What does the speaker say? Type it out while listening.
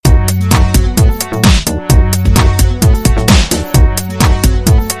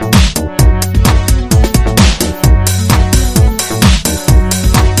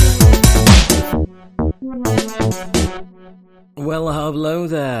Hello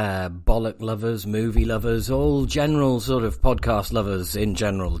there, bollock lovers, movie lovers, all general sort of podcast lovers in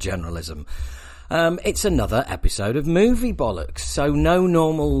generalism. It's another episode of Movie Bollocks, so no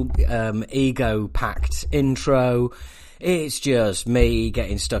normal ego-packed intro. It's just me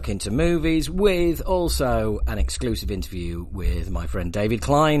getting stuck into movies with also an exclusive interview with my friend David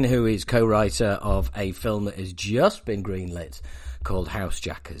Klein, who is co-writer of a film that has just been greenlit called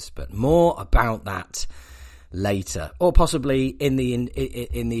Housejackers. But more about that later, or possibly in the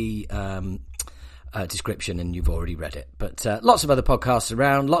description, and you've already read it. But lots of other podcasts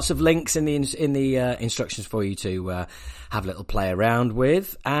around, lots of links in the instructions for you to have a little play around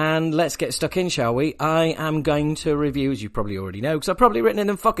with. And let's get stuck in, shall we? I am going to review, as you probably already know, because I've probably written in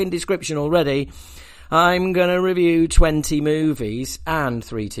the fucking description already, I'm going to review 20 movies and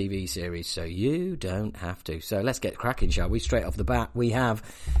 3 TV series, so you don't have to. So let's get cracking, shall we? Straight off the bat, we have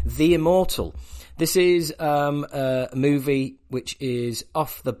The Immortal. This is a movie which is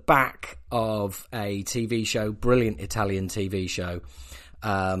off the back of a TV show, brilliant Italian TV show,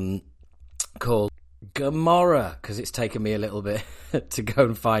 called Gomorrah, because it's taken me a little bit to go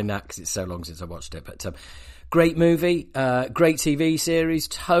and find that because it's so long since I watched it. But great movie, great TV series,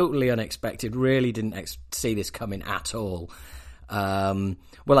 totally unexpected, really didn't see this coming at all. Well,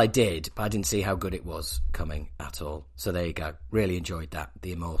 I did, but I didn't see how good it was coming at all. So there you go, really enjoyed that,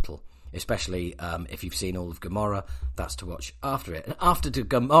 The Immortal. Especially if you've seen all of Gomorrah, that's to watch after it. And after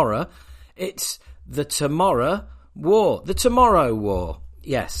Gomorrah, it's The Tomorrow War. The Tomorrow War.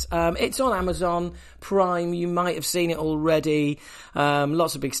 Yes. It's on Amazon Prime. You might have seen it already.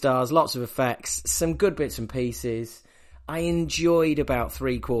 Lots of big stars, lots of effects, some good bits and pieces. I enjoyed about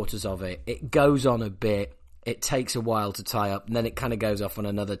 3/4 of it. It goes on a bit. It takes a while to tie up, and then it kind of goes off on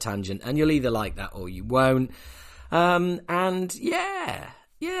another tangent, and you'll either like that or you won't. And yeah,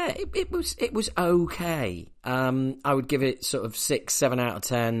 it was okay. I would give it sort of 6, 7 out of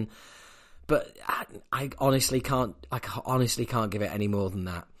 10, but I honestly can't give it any more than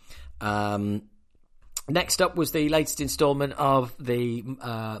that. Next up was the latest installment of the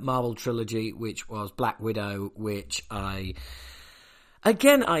Marvel trilogy, which was Black Widow, which I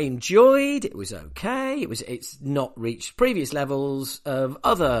enjoyed. It was okay. It's not reached previous levels of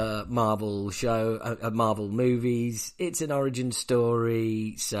other Marvel Marvel movies. It's an origin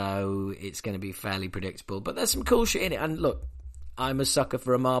story, so it's going to be fairly predictable. But there's some cool shit in it. And look, I'm a sucker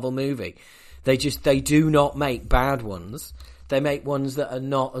for a Marvel movie. They do not make bad ones. They make ones that are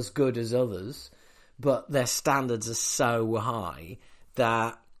not as good as others, but their standards are so high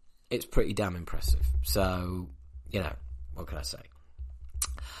that it's pretty damn impressive. So, what can I say?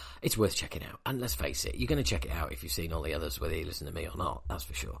 It's worth checking out. And let's face it, you're going to check it out if you've seen all the others, whether you listen to me or not, that's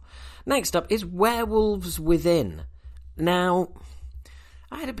for sure. Next up is Werewolves Within. Now,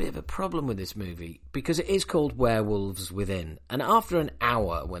 I had a bit of a problem with this movie because it is called Werewolves Within. And after an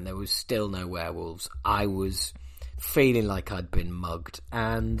hour, when there was still no werewolves, I was feeling like I'd been mugged.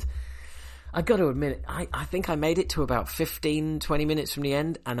 And I got to admit, I think I made it to about 15, 20 minutes from the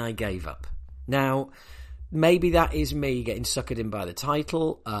end, and I gave up. Now, maybe that is me getting suckered in by the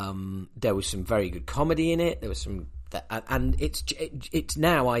title. There was some very good comedy in it. There was some, and it's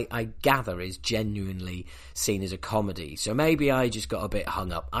now I gather is genuinely seen as a comedy. So maybe I just got a bit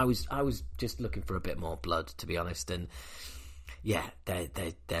hung up. I was just looking for a bit more blood, to be honest. And yeah,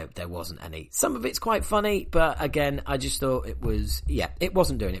 there wasn't any. Some of it's quite funny, but again, I just thought it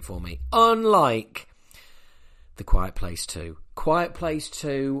wasn't doing it for me. Unlike The Quiet Place 2. Quiet Place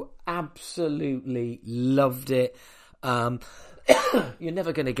 2, absolutely loved it. You're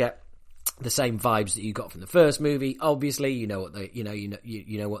never going to get the same vibes that you got from the first movie. Obviously, you know what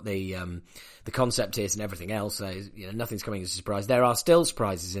the concept is and everything else. So, nothing's coming as a surprise. There are still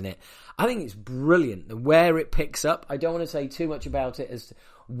surprises in it. I think it's brilliant. Where it picks up, I don't want to say too much about it as to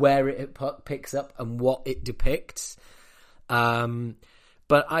where it picks up and what it depicts.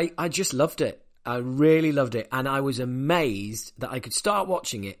 But I just loved it. I really loved it, and I was amazed that I could start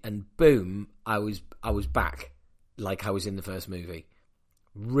watching it, and boom, I was back, like I was in the first movie.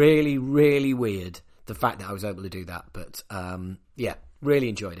 Really, really weird, the fact that I was able to do that, but yeah, really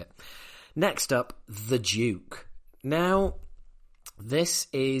enjoyed it. Next up, The Duke. Now, this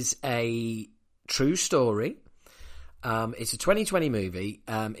is a true story. It's a 2020 movie.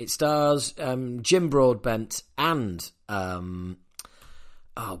 It stars Jim Broadbent and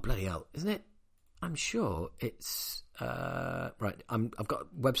oh bloody hell, isn't it? I'm sure it's right. I've got a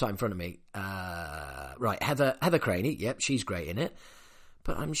website in front of me. Right, Heather Craney. Yep, she's great in it.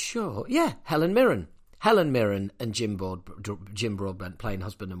 But I'm sure, yeah, Helen Mirren and Jim Broadbent playing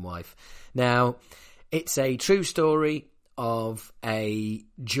husband and wife. Now, it's a true story of a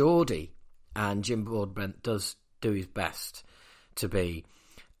Geordie, and Jim Broadbent does do his best to be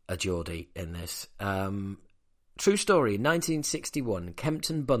a Geordie in this. True story, in 1961,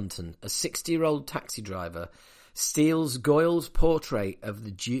 Kempton Bunton, a 60-year-old taxi driver, steals Goya's portrait of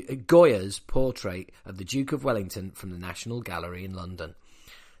the Duke of Wellington from the National Gallery in London.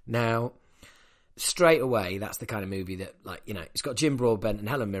 Now, straight away, that's the kind of movie that, like, you know, it's got Jim Broadbent and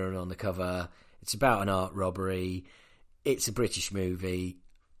Helen Mirren on the cover. It's about an art robbery. It's a British movie.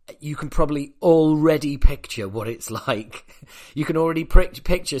 You can probably already picture what it's like. You can already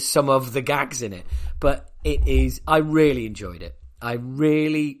picture some of the gags in it. But I really enjoyed it. I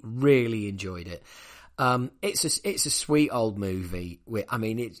really, really enjoyed it. It's a sweet old movie.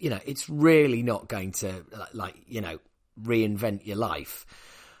 It's really not going to, reinvent your life.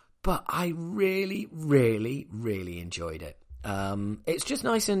 But I really, really, really enjoyed it. It's just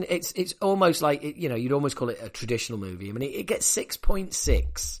nice, and it's almost like, you'd almost call it a traditional movie. I mean, it gets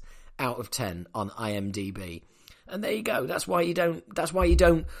 6.6 out of 10 on IMDb, and there you go. That's why you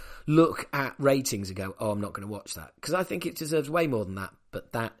don't look at ratings and go, "Oh, I'm not going to watch that," because I think it deserves way more than that.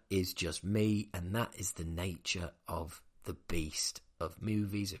 But that is just me, and that is the nature of the beast of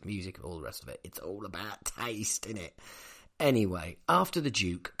movies, of music, and all the rest of it. It's all about taste, innit? Anyway, after The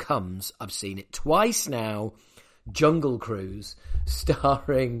Duke comes, I've seen it twice now, Jungle Cruise,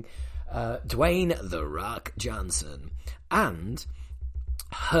 starring Dwayne "The Rock" Johnson, and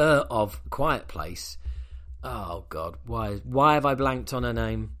her of Quiet Place. Oh, God, why have I blanked on her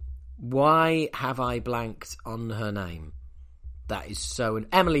name? Why have I blanked on her name? That is so...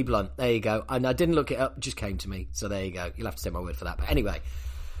 Emily Blunt, there you go. And I didn't look it up, it just came to me, so there you go. You'll have to take my word for that. But anyway,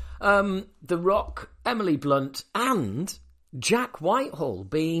 The Rock, Emily Blunt, and Jack Whitehall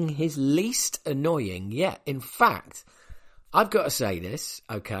being his least annoying yet. In fact, I've got to say this,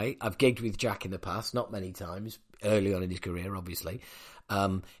 okay? I've gigged with Jack in the past, not many times, early on in his career, obviously.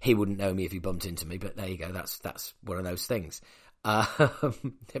 He wouldn't know me if he bumped into me, but there you go. That's one of those things.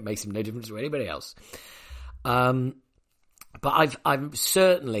 It makes him no difference to anybody else. But I've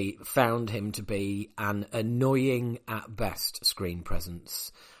certainly found him to be an annoying at best screen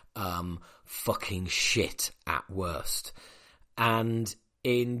presence, fucking shit at worst. And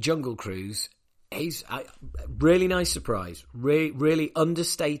in Jungle Cruise, he's a really nice surprise, really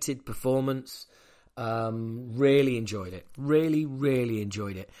understated performance. Really enjoyed it. Really, really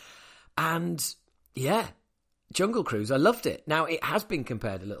enjoyed it. And yeah, Jungle Cruise, I loved it. Now, it has been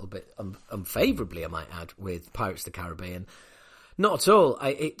compared a little bit unfavourably, I might add, with Pirates of the Caribbean. Not at all.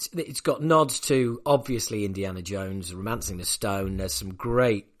 It's got nods to, obviously, Indiana Jones, Romancing the Stone. There's some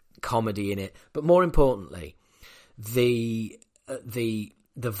great comedy in it. But more importantly, the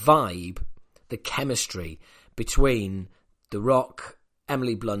vibe, the chemistry between The Rock,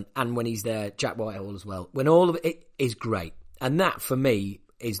 Emily Blunt, and when he's there, Jack Whitehall as well. When all of it is great. And that, for me,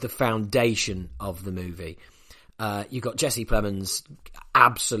 is the foundation of the movie. You've got Jesse Plemons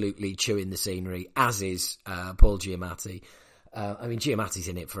absolutely chewing the scenery, as is Paul Giamatti. Giamatti's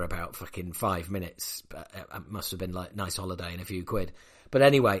in it for about fucking 5 minutes. It must have been like a nice holiday and a few quid. But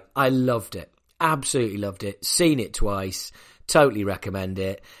anyway, I loved it. Absolutely loved it. Seen it twice. Totally recommend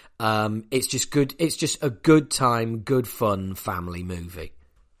it. It's just good. It's just a good time, good fun family movie.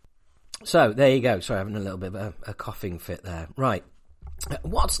 So there you go. Sorry, having a little bit of a coughing fit there. Right.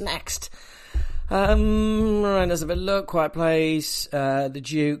 What's next? Right, let's have a look. Quiet Place, The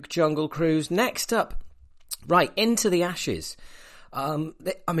Duke, Jungle Cruise. Next up, right, Into the Ashes.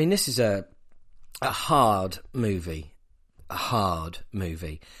 This is a hard movie. A hard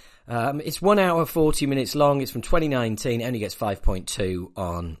movie. It's 1 hour, 40 minutes long. It's from 2019. It only gets 5.2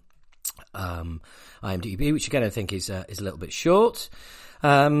 on IMDb, which again I think is a little bit short.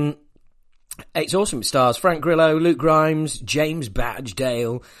 It's awesome. It stars Frank Grillo, Luke Grimes, James Badge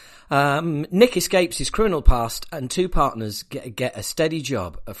Dale. Nick escapes his criminal past, and two partners get a steady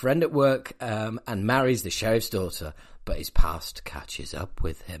job, a friend at work, and marries the sheriff's daughter. But his past catches up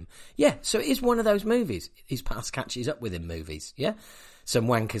with him. Yeah, so it is one of those movies. His past catches up with him movies, yeah? Some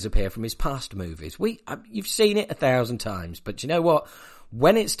wankers appear from his past movies. You've seen it 1,000 times, but you know what?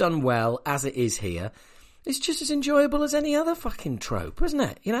 When it's done well, as it is here, it's just as enjoyable as any other fucking trope, isn't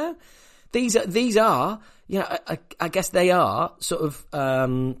it? You know? These are, you know, I guess they are sort of,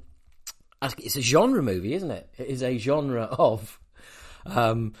 it's a genre movie, isn't it? It is a genre of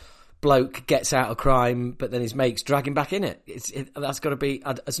bloke gets out of crime, but then his mates drag him back in it. That's got to be...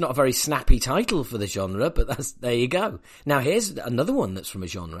 It's not a very snappy title for the genre, but there you go. Now, here's another one that's from a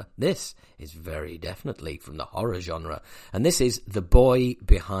genre. This is very definitely from the horror genre. And this is The Boy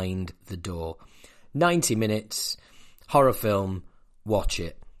Behind the Door. 90 minutes, horror film, watch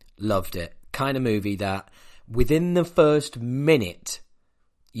it. Loved it. Kind of movie that within the first minute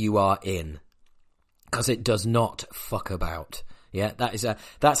you are in. Because it does not fuck about. Yeah,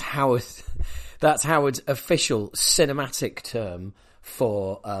 that's Howard's official cinematic term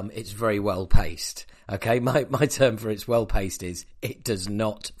for it's very well paced. Okay, my term for it's well paced is it does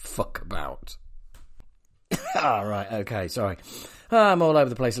not fuck about. Ah, right, okay, sorry. I'm all over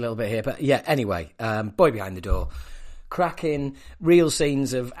the place a little bit here, but yeah, anyway, Boy Behind the Door. Cracking, real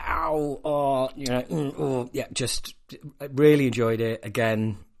scenes of ow, or, yeah, just really enjoyed it.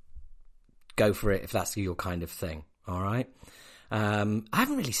 Again, go for it if that's your kind of thing, all right? I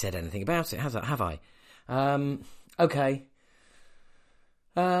haven't really said anything about it, have I? Okay.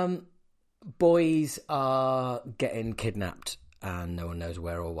 Boys are getting kidnapped and no one knows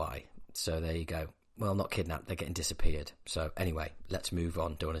where or why. So there you go. Well, not kidnapped, they're getting disappeared. So anyway, let's move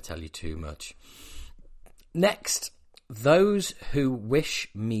on. Don't want to tell you too much. Next, Those Who Wish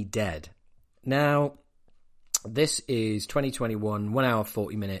Me Dead. Now, this is 2021, 1 hour,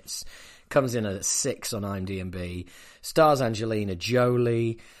 40 minutes. Comes in at 6 on IMDb. Stars Angelina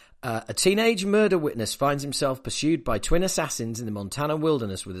Jolie. A teenage murder witness finds himself pursued by twin assassins in the Montana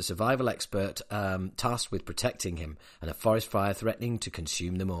wilderness with a survival expert tasked with protecting him and a forest fire threatening to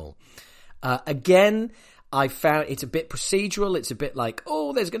consume them all. Again, I found it's a bit procedural. It's a bit like,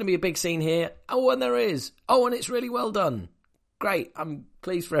 oh, there's going to be a big scene here. Oh, and there is. Oh, and it's really well done. Great. I'm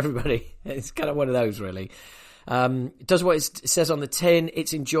pleased for everybody. It's kind of one of those, really. It does what it says on the tin.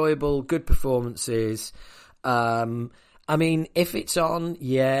 It's enjoyable. Good performances. I mean, if it's on,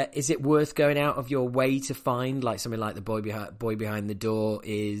 yeah, is it worth going out of your way to find, like something like The Boy Behind the Door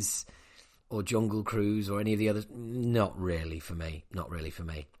is, or Jungle Cruise, or any of the others? Not really for me. Not really for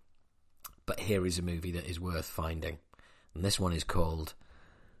me. But here is a movie that is worth finding. And this one is called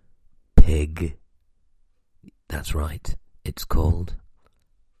Pig. That's right. It's called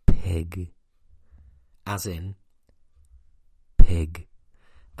Pig. As in pig.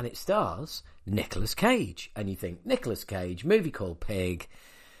 And it stars Nicolas Cage. And you think, Nicolas Cage, movie called Pig.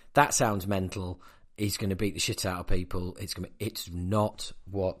 That sounds mental. He's going to beat the shit out of people. It's not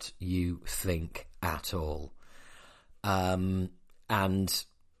what you think at all. And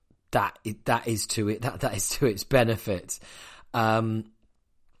that is to its benefit.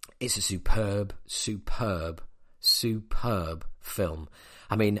 It's a superb film.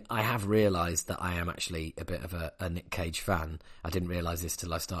 I mean, I have realised that I am actually a bit of a Nick Cage fan. I didn't realise this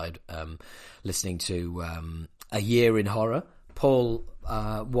till I started listening to A Year in Horror, Paul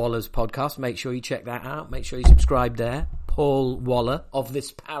Waller's podcast. Make sure you check that out. Make sure you subscribe there. Paul Waller of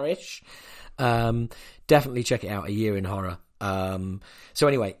this parish. Definitely check it out, A Year in Horror. So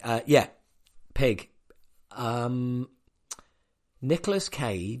anyway, yeah, Pig. Nicolas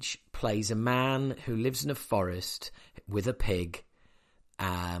Cage plays a man who lives in a forest with a pig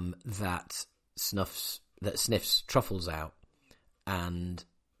that sniffs truffles out, and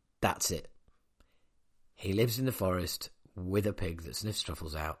that's it. He lives in the forest with a pig that sniffs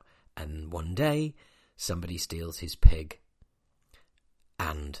truffles out, and one day somebody steals his pig,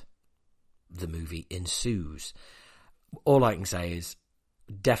 and the movie ensues. All I can say is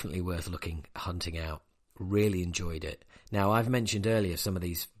definitely worth hunting out. Really enjoyed it. Now, I've mentioned earlier some of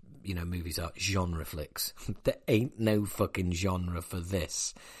these, movies are genre flicks. There ain't no fucking genre for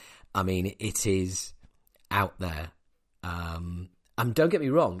this. I mean, it is out there. And don't get me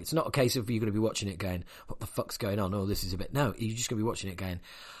wrong, it's not a case of you're going to be watching it going, what the fuck's going on? Oh, this is a bit... No, you're just going to be watching it going,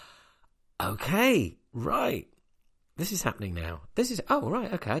 okay, right. This is happening now. Oh,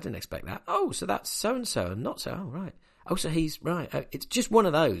 right, okay, I didn't expect that. Oh, so that's so-and-so and not so. Oh, right. Oh, so he's right. It's just one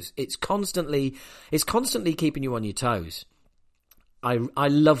of those. It's constantly keeping you on your toes. I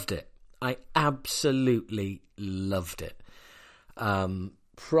loved it. I absolutely loved it.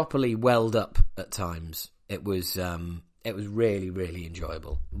 Properly welled up at times. It was really, really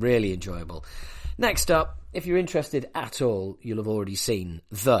enjoyable. Really enjoyable. Next up, if you're interested at all, you'll have already seen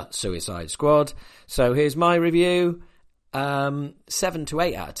The Suicide Squad. So here's my review. 7 to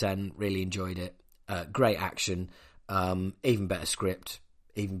 8 out of 10. Really enjoyed it. Great action. Even better script,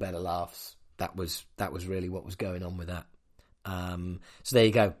 even better laughs. That was really what was going on with that. So there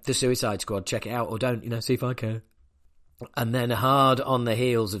you go. The Suicide Squad. Check it out or don't, see if I care. And then hard on the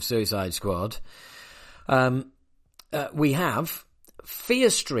heels of Suicide Squad, we have Fear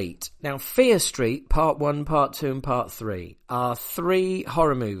Street. Now, Fear Street, Part 1, Part 2 and Part 3 are 3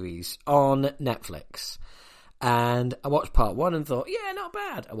 horror movies on Netflix. And I watched Part 1 and thought, yeah, not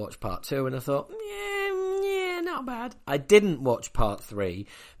bad. I watched Part 2 and I thought, yeah, not bad. I didn't watch Part 3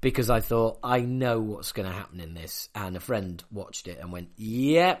 because I thought, I know what's going to happen in this. And a friend watched it and went,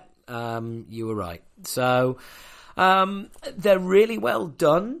 you were right. So, they're really well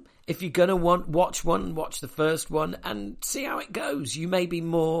done. if you're going to watch one, watch the first one and see how it goes. You may be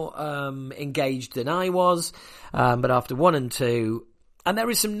more engaged than I was, but after 1 and 2, and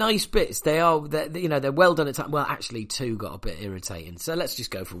there is some nice bits. They're well done at times. Well, actually, 2 got a bit irritating. So let's just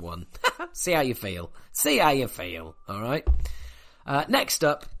go for 1. See how you feel. All right. Next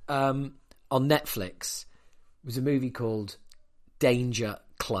up, on Netflix, was a movie called Danger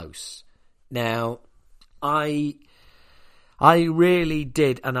Close. Now, I really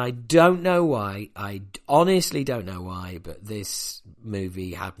did, and I don't know why. I honestly don't know why, but this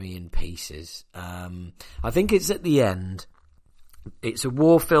movie had me in pieces. I think it's at the end. It's a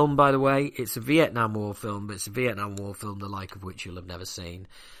war film, by the way. It's a Vietnam War film, but it's a Vietnam War film the like of which you'll have never seen,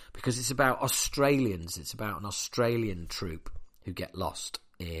 because it's about Australians. It's about an Australian troop who get lost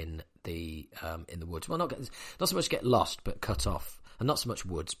in the woods. Well, not so much get lost, but cut off, and not so much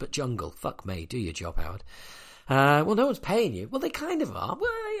woods, but jungle. Fuck me, do your job, Howard. Well, no one's paying you. Well, they kind of are.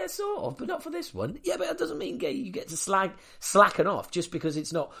 Well, yeah, sort of, but not for this one. Yeah, but that doesn't mean you get to slacken off just because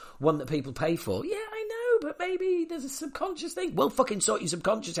it's not one that people pay for. Yeah, I know, but maybe there's a subconscious thing. Well, fucking sort your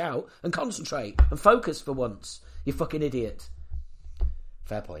subconscious out and concentrate and focus for once, you fucking idiot.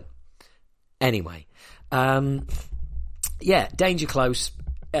 Fair point. Anyway, yeah, Danger Close,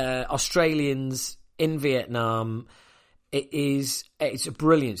 Australians in Vietnam. It's a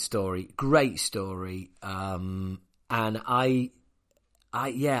brilliant story, great story, and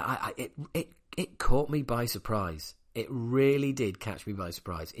it caught me by surprise. It really did catch me by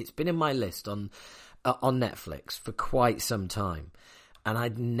surprise. It's been in my list on Netflix for quite some time, and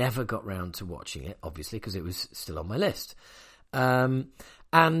I'd never got round to watching it, obviously, because it was still on my list.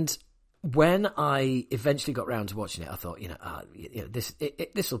 And when I eventually got round to watching it, I thought,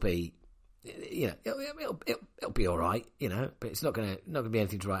 this will be. It'll be all right, but it's not gonna be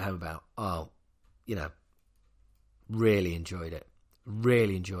anything to write home about. Really enjoyed it.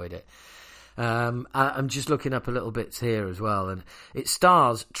 I'm just looking up a little bit here as well, and it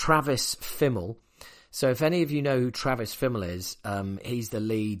stars Travis Fimmel. So if any of you know who Travis Fimmel is, he's the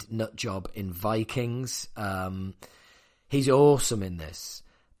lead nut job in Vikings. He's awesome in this,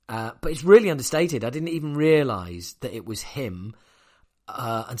 but it's really understated. I didn't even realise that it was him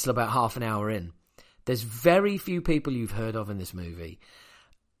until about half an hour in. There's very few people you've heard of in this movie,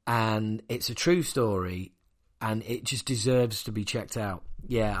 and it's a true story, and it just deserves to be checked out.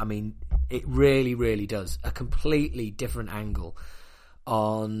 Yeah, I mean, it really, really does. A completely different angle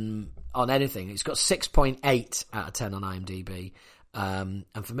on anything. It's got 6.8 out of 10 on IMDb, and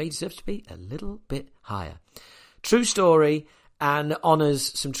for me, it deserves to be a little bit higher. True story, and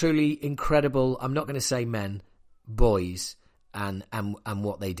honours some truly incredible, I'm not going to say men, boys, and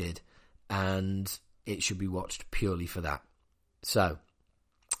what they did, and it should be watched purely for that. So,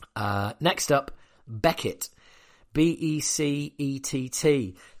 next up, Beckett, Beckett,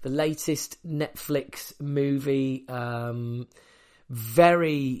 the latest Netflix movie.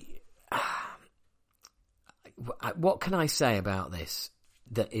 What can I say about this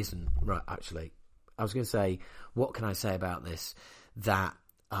that isn't right? Actually, I was going to say, what can I say about this that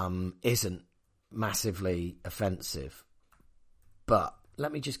isn't massively offensive? But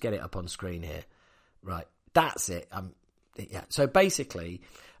let me just get it up on screen here. Right, that's it. Yeah. So basically,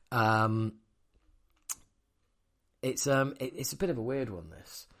 it's a bit of a weird one.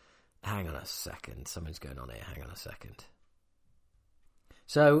 This. Hang on a second. Something's going on here. Hang on a second.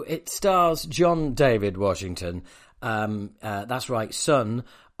 So it stars John David Washington. That's right, son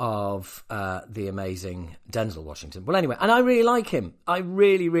of the amazing Denzel Washington. Well, anyway, and I really like him. I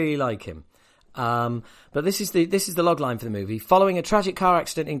really, really like him. But this is the logline for the movie. Following a tragic car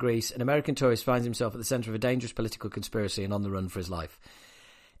accident in Greece, an American tourist finds himself at the centre of a dangerous political conspiracy and on the run for his life.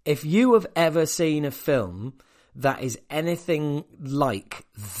 If you have ever seen a film that is anything like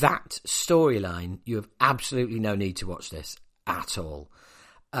that storyline, you have absolutely no need to watch this at all.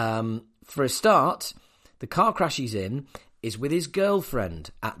 For a start, the car crash he's in is with his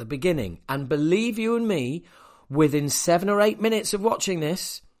girlfriend at the beginning. And believe you and me, within 7 or 8 minutes of watching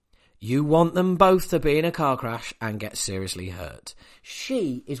this, you want them both to be in a car crash and get seriously hurt.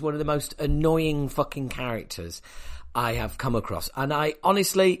 She is one of the most annoying fucking characters I have come across. And I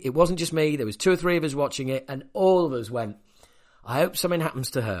honestly, it wasn't just me. There was 2 or 3 of us watching it, and all of us went, I hope something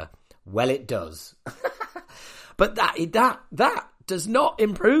happens to her. Well, it does. But that does not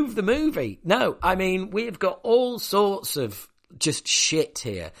improve the movie. No, I mean, we've got all sorts of just shit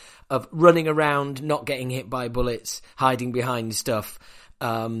here of running around, not getting hit by bullets, hiding behind stuff,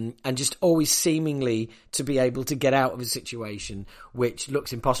 and just always seemingly to be able to get out of a situation which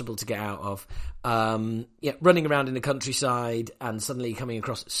looks impossible to get out of. Running around in the countryside and suddenly coming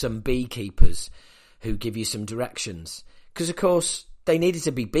across some beekeepers who give you some directions. Because, of course, they needed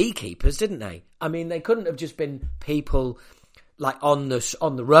to be beekeepers, didn't they? I mean, they couldn't have just been people like on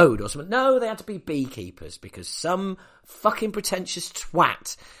the road or something. No, they had to be beekeepers because some fucking pretentious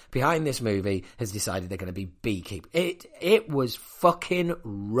twat behind this movie has decided they're going to be beekeepers. It was fucking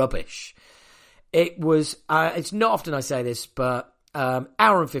rubbish. It was. It's not often I say this, but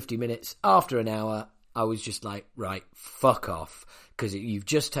hour and 50 minutes after an hour, I was just like, right, fuck off. Because you've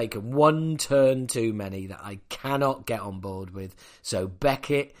just taken one turn too many that I cannot get on board with. So,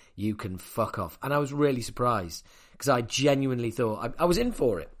 Beckett, you can fuck off. And I was really surprised because I genuinely thought I was in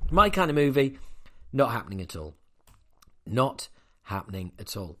for it. My kind of movie, not happening at all. Not happening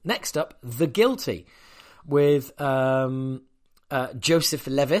at all. Next up, The Guilty with Joseph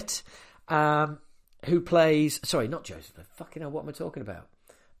Levitt, who plays... Sorry, not Joseph. Fucking hell, what am I talking about?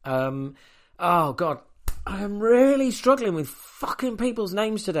 Oh, God. I am really struggling with fucking people's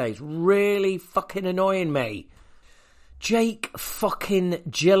names today. It's really fucking annoying me. Jake fucking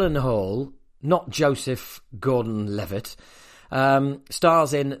Gyllenhaal, not Joseph Gordon-Levitt,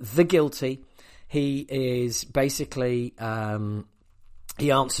 stars in The Guilty. He is basically...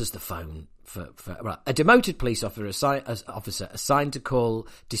 he answers the phone for a demoted police officer assigned to call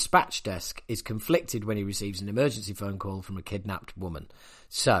dispatch desk is conflicted when he receives an emergency phone call from a kidnapped woman.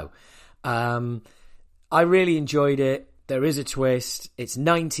 So... I really enjoyed it. There is a twist. It's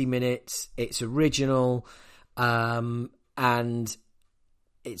 90 minutes. It's original. And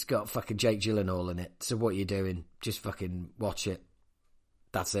it's got fucking Jake Gyllenhaal in it. So what are you doing? Just fucking watch it.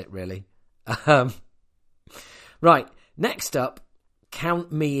 That's it, really. Right. Next up,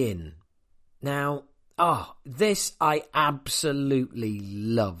 Count Me In. Now, this I absolutely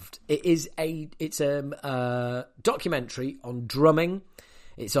loved. It's a documentary on drumming.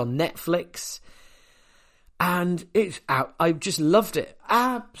 It's on Netflix. And it's out. I just loved it.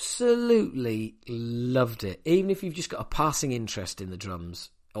 Absolutely loved it. Even if you've just got a passing interest in the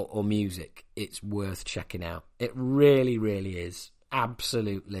drums or music, it's worth checking out. It really, really is.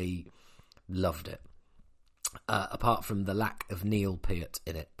 Absolutely loved it. Apart from the lack of Neil Peart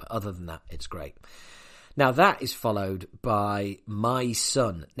in it. But other than that, it's great. Now, that is followed by My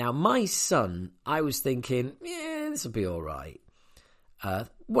Son. Now, My Son, I was thinking, yeah, this will be all right.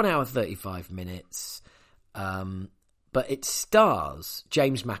 1 hour, 35 minutes. But it stars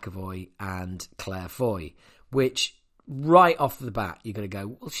James McAvoy and Claire Foy, which right off the bat, you're going to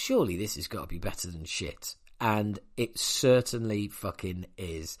go, well, surely this has got to be better than shit. And it certainly fucking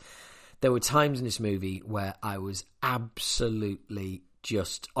is. There were times in this movie where I was absolutely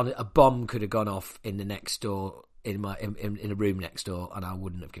just on a bomb could have gone off in the next door, in a room next door, and I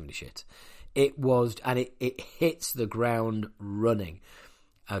wouldn't have given a shit. It was, and it hits the ground running.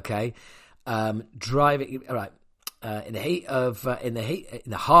 Okay. Driving right in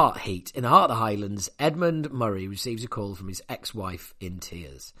the heart of the Highlands, Edmund Murray receives a call from his ex-wife in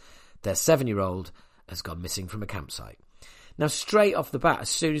tears. Their 7-year-old has gone missing from a campsite. Now, straight off the bat, as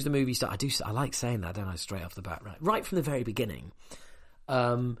soon as the movie starts, I like saying that, don't I? Straight off the bat, right from the very beginning,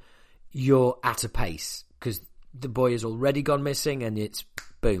 you're at a pace because the boy has already gone missing, and it's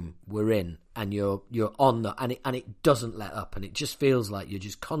boom, we're in, and you're on the, and it doesn't let up, and it just feels like you're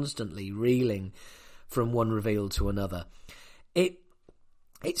just constantly reeling from one reveal to another. It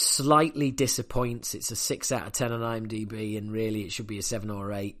slightly disappoints. It's a 6 out of 10 on IMDb, and really it should be a 7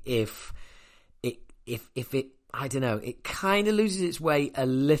 or 8. If it, I don't know, it kind of loses its way a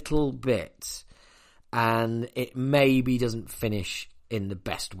little bit, and it maybe doesn't finish in the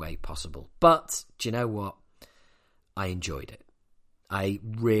best way possible. But do you know what? I enjoyed it. I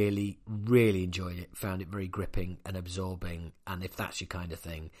really, really enjoyed it. Found it very gripping and absorbing. And if that's your kind of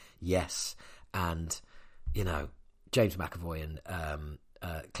thing, yes. And, you know, James McAvoy and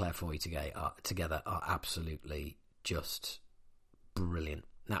Claire Foy together are absolutely just brilliant.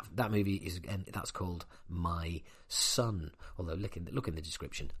 That movie is, again, that's called My Son. Although, look in the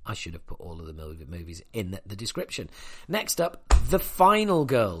description. I should have put all of the movies in the description. Next up, The Final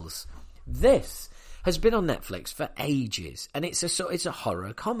Girls. This has been on Netflix for ages, and it's a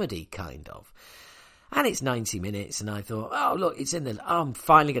horror comedy, kind of. And it's 90 minutes, and I thought, oh, look, it's in there. Oh, I'm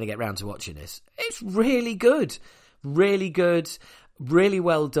finally going to get round to watching this. It's really good. Really good. Really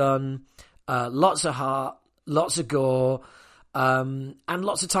well done. Lots of heart, lots of gore, and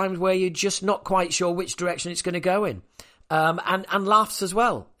lots of times where you're just not quite sure which direction it's going to go in. And laughs as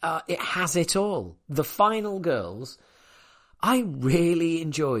well. It has it all. The Final Girls, I really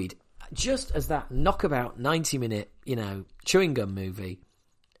enjoyed. Just as that knockabout 90-minute, chewing gum movie,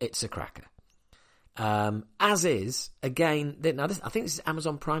 it's a cracker. As is, again, now I think this is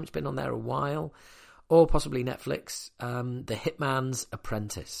Amazon Prime. It's been on there a while, or possibly Netflix. The Hitman's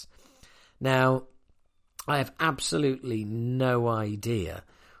Apprentice. Now, I have absolutely no idea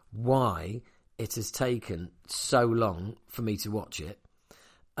why it has taken so long for me to watch it.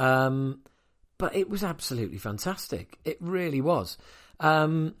 But it was absolutely fantastic. It really was.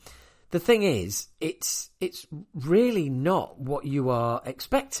 The thing is, it's really not what you are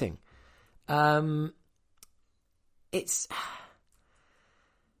expecting. It's,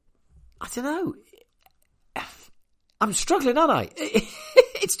 I don't know. I'm struggling, aren't I?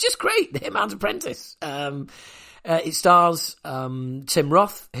 It's just great. The Hitman's Apprentice. It stars Tim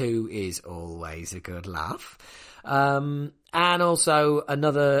Roth, who is always a good laugh, and also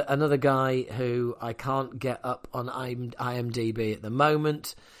another guy who I can't get up on IMDb at the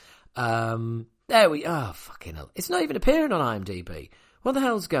moment. There we are. Oh, fucking hell! It's not even appearing on IMDb. What the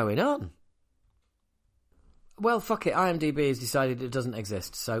hell's going on? Well, fuck it. IMDb has decided it doesn't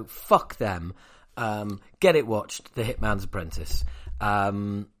exist, so fuck them. Get it watched, The Hitman's Apprentice.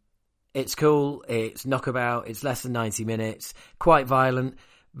 It's cool, it's knockabout, it's less than 90 minutes, quite violent,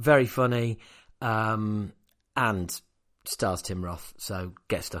 very funny, and stars Tim Roth, so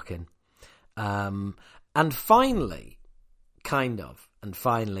get stuck in. And finally, Candyman,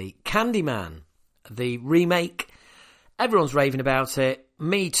 the remake. Everyone's raving about it,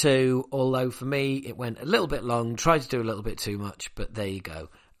 me too, although for me it went a little bit long, tried to do a little bit too much, but there you go.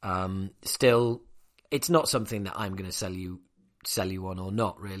 Still, it's not something that I'm going to sell you on or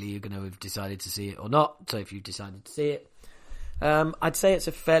not, really. You're going to have decided to see it or not. So if you've decided to see it, I'd say it's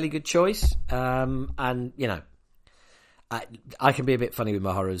a fairly good choice. And, you know, I can be a bit funny with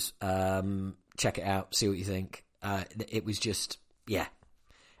my horrors. Check it out, see what you think. It was just, yeah.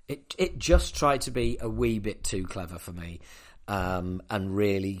 It just tried to be a wee bit too clever for me, and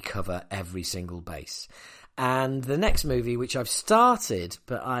really cover every single base. And the next movie, which I've started,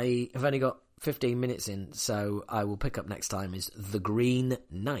 but I have only got 15 minutes in, so I will pick up next time, is The Green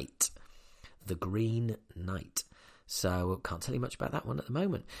Knight. The Green Knight. So can't tell you much about that one at the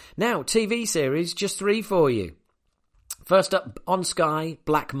moment. Now, TV series, just 3 for you. First up, on Sky,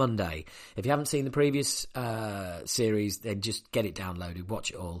 Black Monday. If you haven't seen the previous series, then just get it downloaded, watch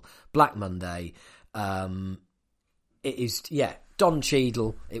it all. Black Monday. It is, yeah, Don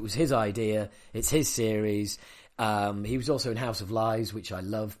Cheadle. It was his idea. It's his series. He was also in House of Lies, which I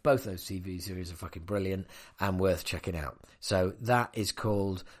love. Both those TV series are fucking brilliant and worth checking out. So that is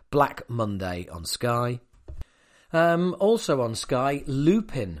called Black Monday on Sky. Also on Sky,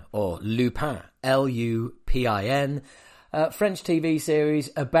 Lupin, or Lupin, Lupin. French TV series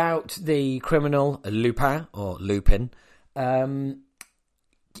about the criminal Lupin, or Lupin.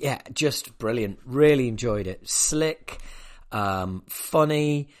 Yeah, just brilliant. Really enjoyed it. Slick,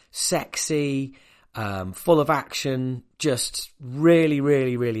 funny, sexy, full of action. Just really,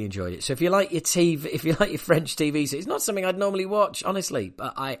 really, really enjoyed it. So if you like your French TV series, it's not something I'd normally watch, honestly,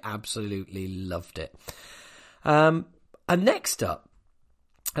 but I absolutely loved it. And next up,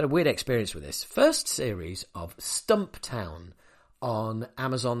 I had a weird experience with this. First series of Stumptown on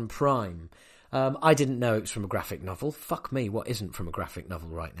Amazon Prime. I didn't know it was from a graphic novel. Fuck me, what isn't from a graphic novel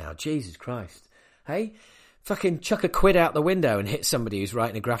right now? Jesus Christ. Hey? Fucking chuck a quid out the window and hit somebody who's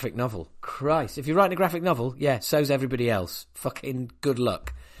writing a graphic novel. Christ. If you're writing a graphic novel, yeah, so's everybody else. Fucking good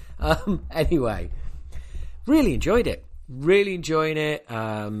luck. Anyway, really enjoyed it. Really enjoying it.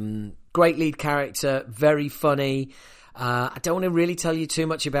 Great lead character. Very funny. I don't want to really tell you too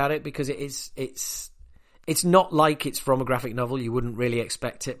much about it because it's not like it's from a graphic novel. You wouldn't really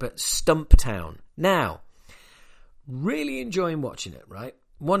expect it, but Stumptown. Now, really enjoying watching it, right?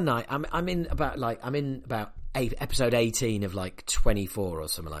 One night, I'm in about episode 18 of like 24 or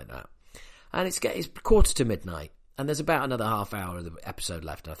something like that. And it's 1:45, and there's about another half hour of the episode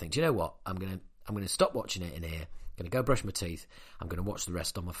left. And I think, do you know what? I'm gonna stop watching it in here. I'm gonna go brush my teeth. I'm gonna watch the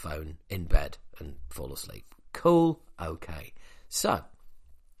rest on my phone in bed and fall asleep. Cool. Okay. So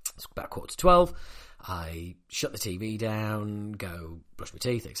it's about 11:45. I shut the TV down, go brush my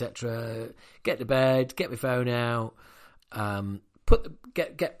teeth, etc. Get to bed, get my phone out,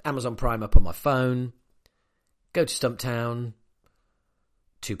 get Amazon Prime up on my phone, go to Stumptown.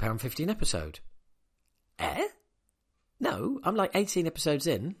 £2.50 an episode. No, I'm like 18 episodes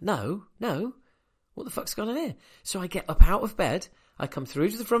in. No. What the fuck's going on here? So I get up out of bed. I come through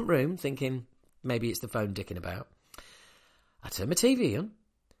to the front room thinking maybe it's the phone dicking about. I turn my TV on,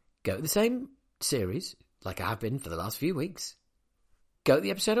 go to the same series like I have been for the last few weeks, go to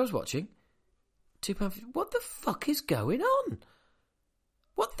the episode I was watching. £2.50. What the fuck is going on?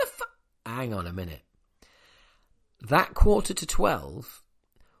 What the fuck? Hang on a minute. That 11:45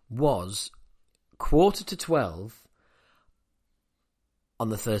 was 11:45 on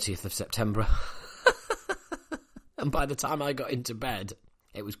the 30th of September. And by the time I got into bed,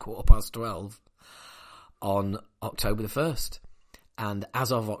 it was 12:15. on October the 1st. And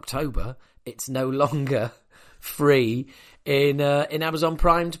as of October, it's no longer free in Amazon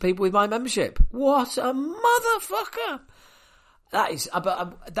Prime to people with my membership. What a motherfucker!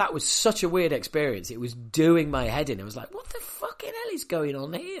 That was such a weird experience. It was doing my head in. It was like, what the fucking hell is going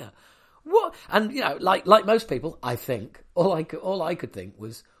on here? What? And like most people, I think all I could think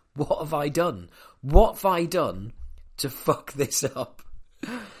was, what have I done? What have I done to fuck this up?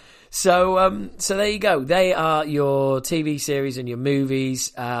 So there you go. They are your TV series and your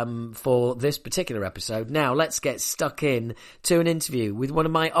movies for this particular episode. Now let's get stuck in to an interview with one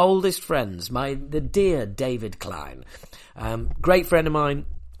of my oldest friends, the dear David Klein. Great friend of mine.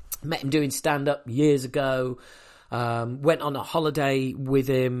 Met him doing stand-up years ago. Went on a holiday with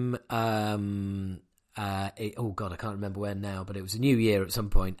him. Oh God, I can't remember when now, but it was a New Year at some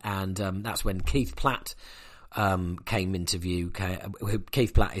point, and that's when Keith Platt came into view.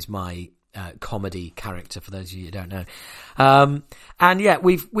 Keith Platt is my comedy character, for those of you who don't know. And yeah,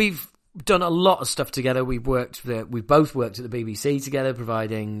 we've done a lot of stuff together. We've both worked at the BBC together,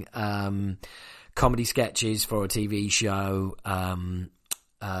 providing comedy sketches for a TV show,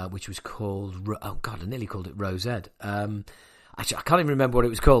 which was called, oh God, I nearly called it Rose Ed. Actually, I can't even remember what it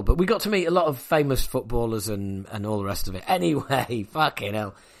was called, but we got to meet a lot of famous footballers and all the rest of it. Anyway, fucking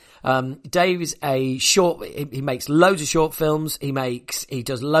hell. Dave is he makes loads of short films. He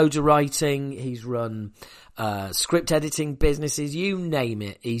does loads of writing. He's run, script editing businesses, you name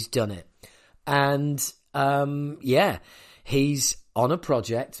it, he's done it. And, yeah, he's on a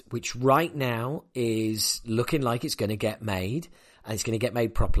project which right now is looking like it's going to get made, and it's going to get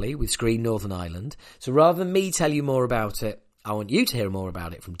made properly with Screen Northern Ireland. So rather than me tell you more about it, I want you to hear more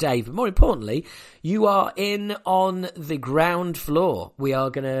about it from Dave. But more importantly, you are in on the ground floor. We are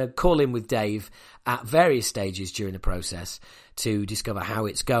going to call in with Dave at various stages during the process to discover how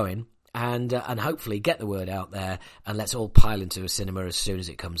it's going and hopefully get the word out there, and let's all pile into a cinema as soon as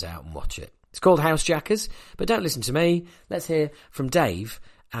it comes out and watch it. It's called Housejackers, but don't listen to me. Let's hear from Dave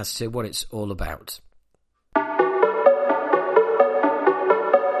as to what it's all about.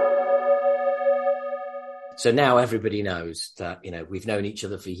 So now everybody knows that, we've known each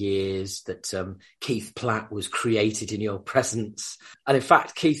other for years, that Keith Platt was created in your presence. And in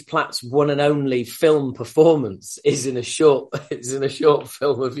fact, Keith Platt's one and only film performance is in a short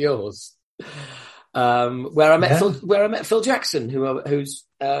film of yours. Where I met Phil Jackson, who's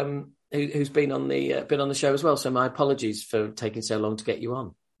been on the show as well. So my apologies for taking so long to get you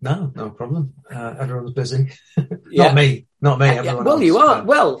on. No problem. Everyone's busy. Yeah. Not me. Everyone well, else. you are.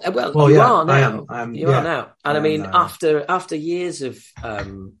 Well, you yeah, are now. I am. You are now. And I mean, after years of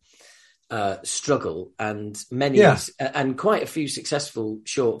struggle and and quite a few successful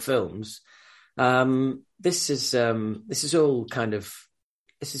short films, this is all kind of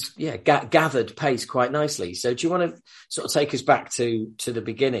gathered pace quite nicely. So do you want to sort of take us back to the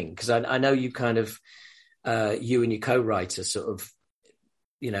beginning? Because I know you kind of you and your co-writer sort of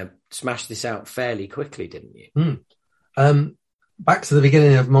smashed this out fairly quickly, didn't you? Back to the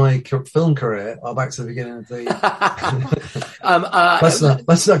beginning of my film career, or back to the beginning of the.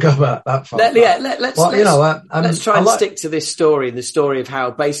 Let's not go back that far. Let's try and stick to this story, and the story of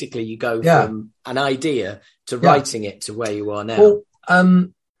how basically you go from an idea to writing it to where you are now. Well,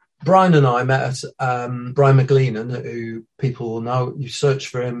 Brian and I met at Brian McGleenan, who people will know. You search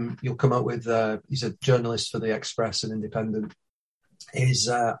for him, you'll come up with. He's a journalist for the Express and Independent. His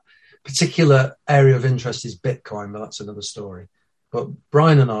particular area of interest is Bitcoin, but that's another story. But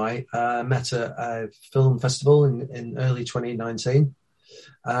Brian and I met at a film festival in early 2019,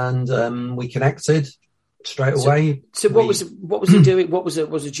 and we connected straight away. So what was he doing? What was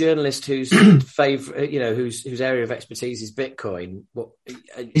a journalist whose favorite, whose area of expertise is Bitcoin?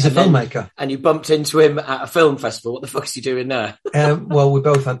 He's a filmmaker, and you bumped into him at a film festival. What the fuck is he doing there? Well, we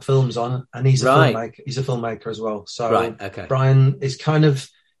both had films on, and he's a filmmaker. He's a filmmaker as well. So Brian is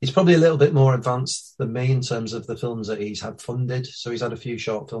he's probably a little bit more advanced than me in terms of the films that he's had funded. So he's had a few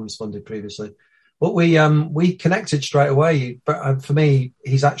short films funded previously. But we connected straight away. But for me,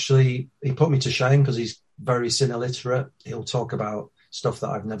 he put me to shame because he's very cine literate. He'll talk about stuff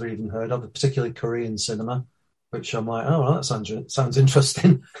that I've never even heard of, particularly Korean cinema, which I'm like, oh, well, that sounds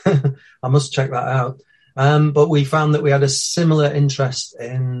interesting. I must check that out. But we found that we had a similar interest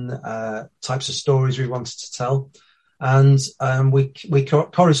in types of stories we wanted to tell. And we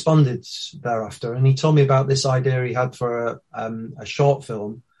corresponded thereafter. And he told me about this idea he had for a short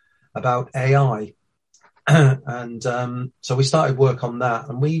film about AI. And so we started work on that.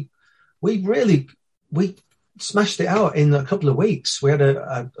 And we smashed it out in a couple of weeks. We had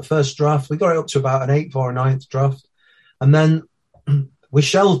a first draft. We got it up to about an 8th or a 9th draft. And then we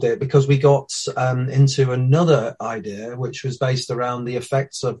shelved it because we got into another idea, which was based around the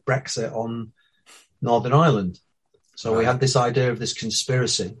effects of Brexit on Northern Ireland. So we had this idea of this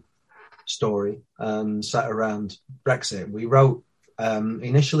conspiracy story set around Brexit. We wrote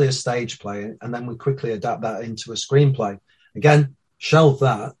initially a stage play, and then we quickly adapt that into a screenplay. Again, shelved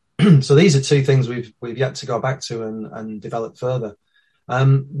that. So these are two things we've yet to go back to and develop further.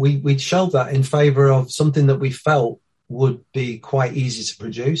 We shelved that in favour of something that we felt would be quite easy to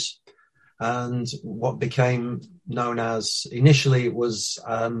produce, and what became known as, initially it was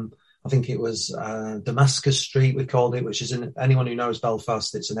I think it was Damascus Street, we called it, which is anyone who knows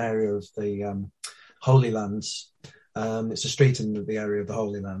Belfast, it's an area of the Holy Lands. It's a street in the area of the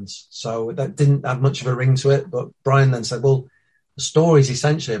Holy Lands. So that didn't have much of a ring to it. But Brian then said, well, the story is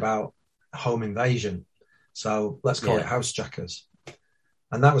essentially about home invasion. So let's call it Housejackers.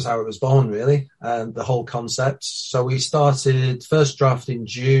 And that was how it was born, really, the whole concept. So we started first draft in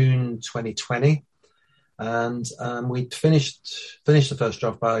June 2020. And we finished the first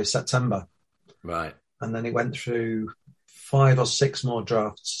draft by September. Right. And then it went through 5 or 6 more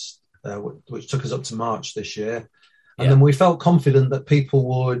drafts, which took us up to March this year. And then we felt confident that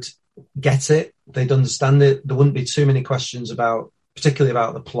people would get it. They'd understand it. There wouldn't be too many questions particularly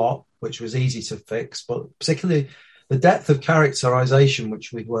about the plot, which was easy to fix, but particularly the depth of characterization,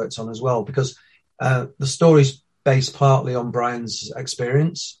 which we'd worked on as well, because the story's based partly on Brian's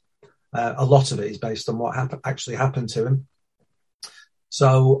experience. A lot of it is based on what actually happened to him.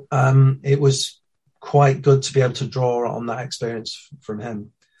 So it was quite good to be able to draw on that experience from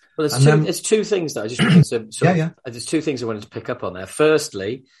him. Well, there's two things that I just wanted to there's two things I wanted to pick up on there.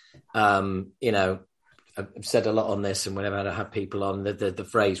 Firstly, I've said a lot on this, and whenever I have people on, the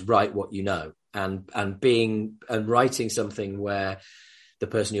phrase "write what you know," and writing something where the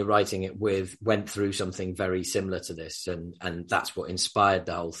person you're writing it with went through something very similar to this, and that's what inspired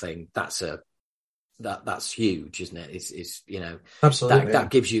the whole thing. That's huge, isn't it? It's absolutely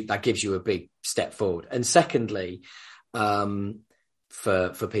that gives you a big step forward. And secondly,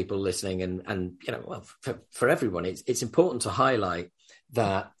 for people listening and for everyone, it's important to highlight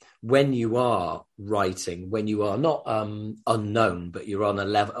that when you are writing, when you are not unknown, but you're on a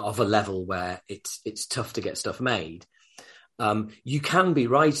level where it's tough to get stuff made. You can be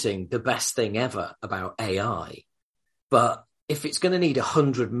writing the best thing ever about AI, but if it's going to need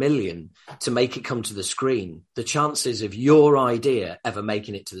 100 million to make it come to the screen, the chances of your idea ever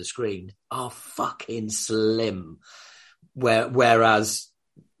making it to the screen are fucking slim. Whereas,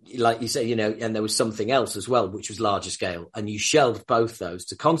 like you say, and there was something else as well, which was larger scale, and you shelved both those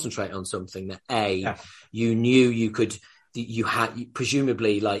to concentrate on something that you knew you could. You had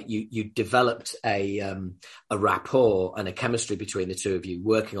presumably you developed a rapport and a chemistry between the two of you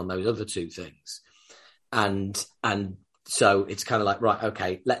working on those other two things, and so it's kind of like, right,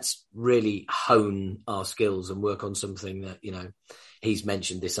 okay, let's really hone our skills and work on something that he's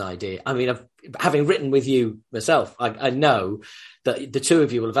mentioned this idea. I mean, having written with you myself, I know that the two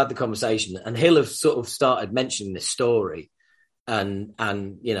of you will have had the conversation, and he'll have sort of started mentioning this story, and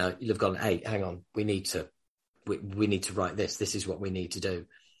you'll have gone, hey, hang on, we need to write this. This is what we need to do.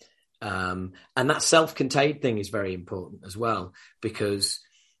 And that self-contained thing is very important as well, because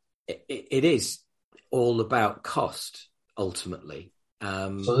it is all about cost ultimately.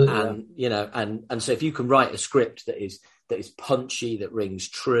 And so if you can write a script that is punchy, that rings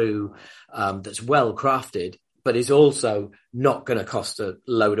true, that's well crafted, but is also not going to cost a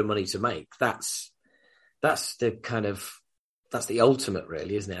load of money to make, that's the ultimate,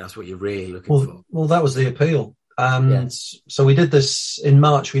 really, isn't it? That's what you're really looking for. Well, that was the appeal. So we did this in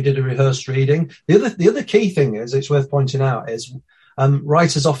March. We did a rehearsed reading. The other key thing is, it's worth pointing out, is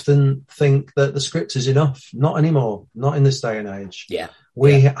writers often think that the script is enough. Not anymore. Not in this day and age. I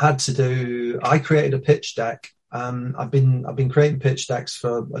created a pitch deck. I've been creating pitch decks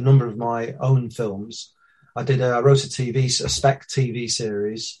for a number of my own films. I wrote a spec TV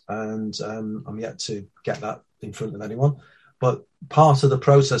series, and I'm yet to get that in front of anyone. But part of the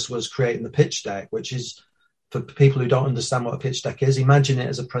process was creating the pitch deck, which is, for people who don't understand what a pitch deck is, imagine it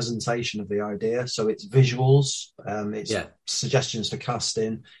as a presentation of the idea. So it's visuals, it's suggestions for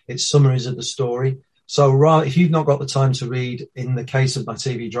casting, it's summaries of the story. So if you've not got the time to read, in the case of my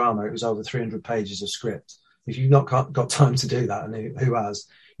TV drama, it was over 300 pages of script. If you've not got time to do that, and who has,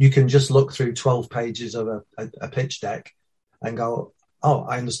 you can just look through 12 pages of a pitch deck and go, oh,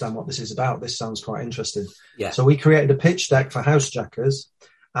 I understand what this is about. This sounds quite interesting. Yeah. So we created a pitch deck for Housejackers,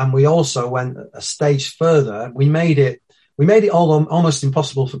 and we also went a stage further. We made it almost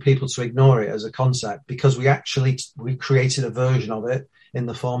impossible for people to ignore it as a concept, because we created a version of it in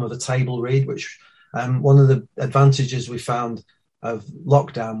the form of a table read, which one of the advantages we found of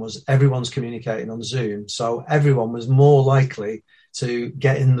lockdown was everyone's communicating on Zoom. So everyone was more likely to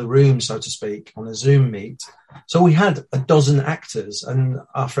get in the room, so to speak, on a Zoom meet. So we had a dozen actors, and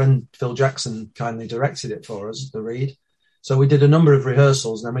our friend Phil Jackson kindly directed it for us, the read. So we did a number of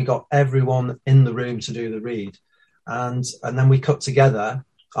rehearsals, and then we got everyone in the room to do the read. And then we cut together.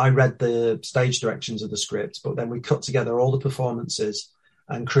 I read the stage directions of the script, but then we cut together all the performances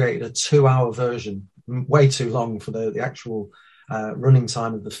and created a 2-hour version, way too long for the actual running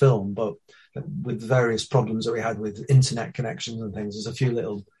time of the film, but with various problems that we had with internet connections and things. There's a few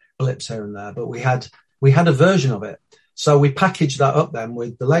little blips here and there, but we had a version of it. So we packaged that up then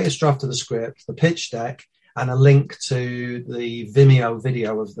with the latest draft of the script, the pitch deck, and a link to the Vimeo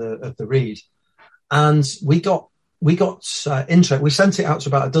video of the read. And we got interest. We sent it out to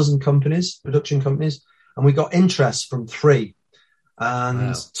about a dozen production companies, and we got interest from 3.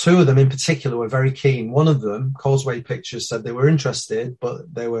 And 2 of them in particular were very keen. One of them, Causeway Pictures, said they were interested,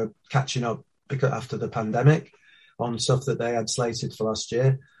 but they were catching up because after the pandemic on stuff that they had slated for last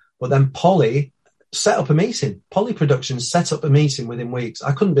year. But then Polly set up a meeting. Polly Productions set up a meeting within weeks.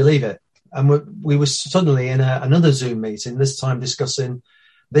 I couldn't believe it. And we were suddenly in another Zoom meeting, this time discussing,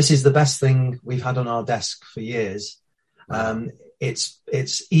 this is the best thing we've had on our desk for years. It's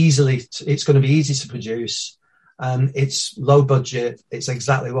going to be easy to produce. It's low budget. It's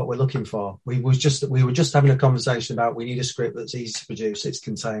exactly what we're looking for. We were just having a conversation about, we need a script that's easy to produce. It's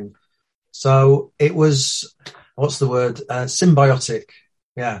contained. So it was, what's the word? Symbiotic.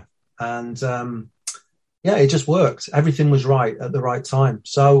 Yeah. And, it just worked. Everything was right at the right time.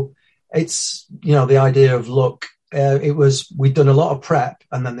 So it's, the idea of luck. We'd done a lot of prep,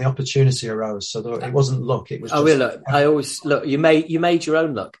 and then the opportunity arose. So it wasn't luck. It was. Look. I always look. You made your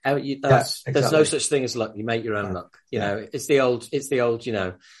own luck. Exactly. There's no such thing as luck. You make your own luck. You know, it's the old.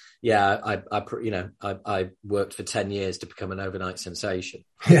 Yeah, I worked for 10 years to become an overnight sensation.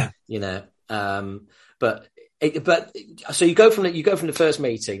 Yeah. But so you go from the first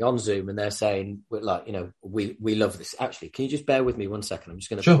meeting on Zoom, and they're saying, we love this. Actually, can you just bear with me 1 second? I'm just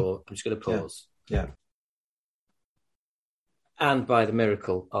going to pause. Yeah. And by the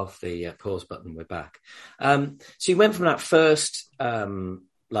miracle of the pause button, we're back. So you went from that first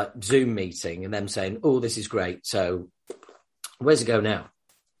Zoom meeting and them saying, "Oh, this is great." So where's it go now?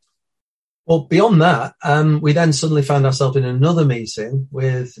 Well, beyond that, we then suddenly found ourselves in another meeting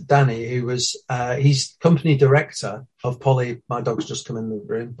with Danny, who was he's company director of Polly. My dog's just come in the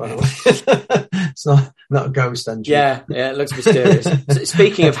room, by the way. It's not a ghost entry. Yeah, it looks mysterious.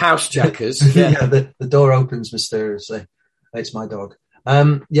 Speaking of housejackers, the door opens mysteriously. It's my dog.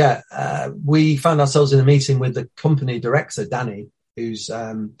 We found ourselves in a meeting with the company director, Danny, who's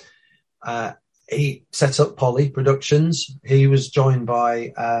he set up Polly Productions. He was joined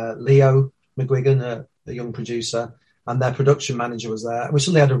by Leo McGuigan, the young producer, and their production manager was there. And we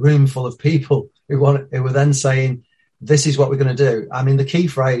suddenly had a room full of people who were then saying, this is what we're going to do. I mean, the key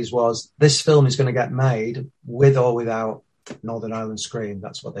phrase was, this film is going to get made with or without Northern Ireland Screen.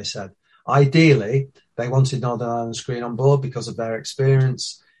 That's what they said. Ideally, they wanted Northern Ireland Screen on board because of their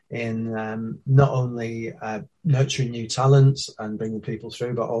experience in not only nurturing new talents and bringing people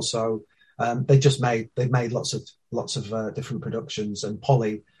through, but also they've made lots of different productions. And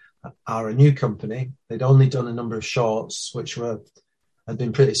Polly are a new company. They'd only done a number of shorts, which had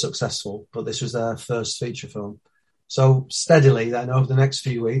been pretty successful, but this was their first feature film. So steadily then over the next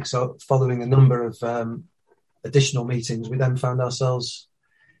few weeks, following a number of additional meetings, we then found ourselves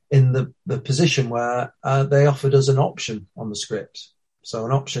in the position where they offered us an option on the script. So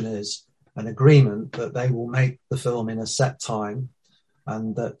an option is an agreement that they will make the film in a set time,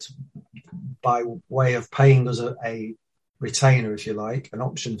 and that by way of paying us a retainer, if you like, an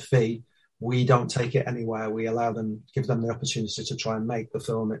option fee, we don't take it anywhere. We give them the opportunity to try and make the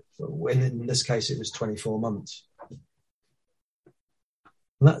film. In this case, it was 24 months.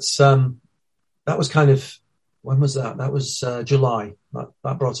 And that was kind of, when was that? That was July.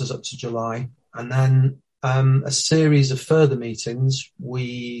 That brought us up to July. And then a series of further meetings,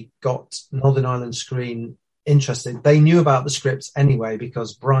 we got Northern Ireland Screen interested. They knew about the script anyway,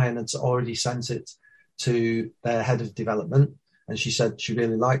 because Brian had already sent it to their head of development, and she said she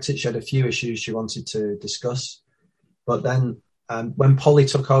really liked it. She had a few issues she wanted to discuss. But then when Polly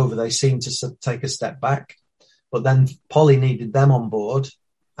took over, they seemed to take a step back. But then Polly needed them on board,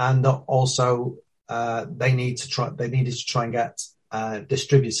 and also they needed to try and get a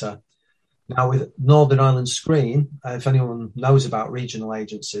distributor. Now with Northern Ireland Screen, if anyone knows about regional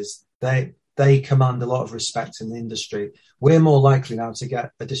agencies, they command a lot of respect in the industry. We're more likely now to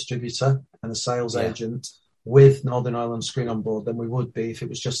get a distributor and a sales agent with Northern Ireland Screen on board than we would be if it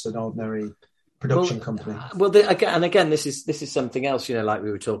was just an ordinary production company. Again, this is something else. Like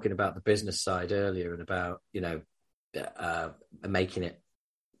we were talking about the business side earlier, and about making it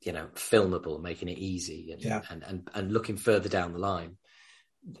filmable, making it easy, and looking further down the line.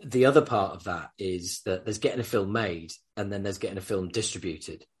 The other part of that is that there's getting a film made, and then there's getting a film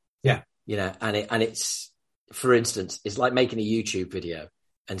distributed. Yeah, and it's, for instance, it's like making a YouTube video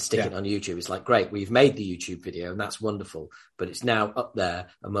and sticking it on YouTube. It's like, great, we've made the YouTube video and that's wonderful, but it's now up there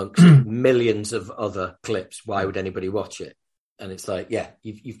amongst millions of other clips. Why would anybody watch it? And it's like,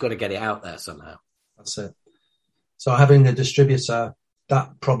 you've got to get it out there somehow. That's it. So having a distributor,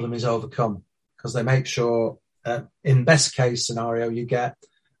 that problem is overcome, because they make sure, in best case scenario, you get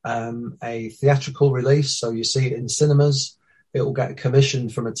a theatrical release. So you see it in cinemas, it will get a commission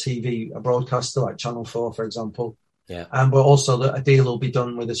from a broadcaster like Channel 4, for example. Yeah. But also a deal will be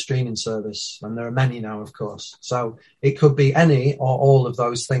done with a streaming service. And there are many now, of course. So it could be any or all of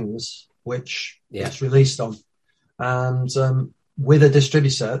those things which it's released on. And with a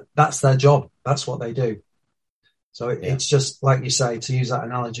distributor, that's their job. That's what they do. So it's just, like you say, to use that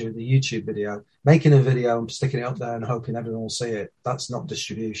analogy with the YouTube video, making a video and sticking it up there and hoping everyone will see it. That's not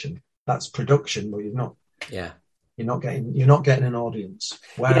distribution. That's production, but you're not getting an audience.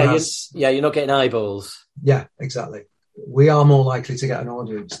 Whereas, you're not getting eyeballs. Yeah, exactly. We are more likely to get an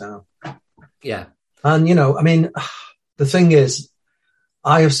audience now. Yeah. And, the thing is,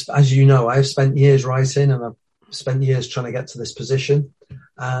 I have spent years writing, and I've spent years trying to get to this position.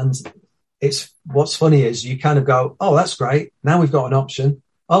 And what's funny is you kind of go, oh, that's great. Now we've got an option.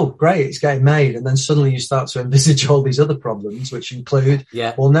 Oh, great, it's getting made. And then suddenly you start to envisage all these other problems, which include,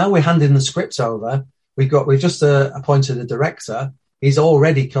 well, now we're handing the script over. We've just appointed a director. He's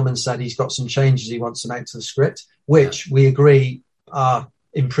already come and said he's got some changes he wants to make to the script, which we agree are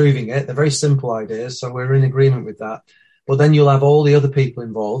improving it. They're very simple ideas, so we're in agreement with that. But then you'll have all the other people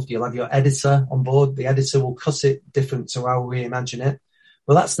involved. You'll have your editor on board. The editor will cut it different to how we imagine it.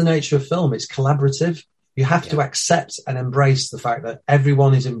 Well, that's the nature of film. It's collaborative. You have to accept and embrace the fact that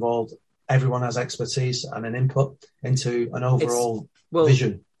everyone is involved. Everyone has expertise and an input into an overall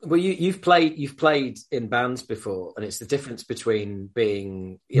vision. Well, you've played in bands before, and it's the difference between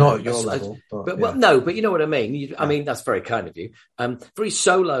being not at your level, but you know what I mean. I mean, that's very kind of you. Very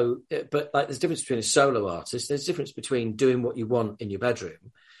solo, but like there's a difference between a solo artist. There's a difference between doing what you want in your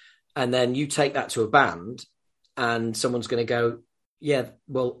bedroom, and then you take that to a band, and someone's going to go, yeah,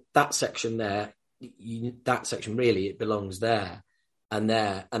 well, that section there, that section really, it belongs there. And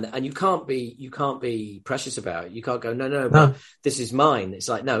you can't be precious about it. You can't go, no, but this is mine. It's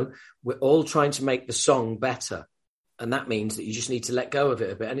like, no, we're all trying to make the song better. And that means that you just need to let go of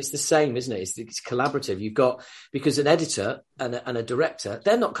it a bit. And it's the same, isn't it? It's collaborative. Because an editor and a director,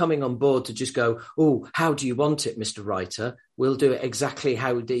 they're not coming on board to just go, oh, how do you want it, Mr. Writer? We'll do it exactly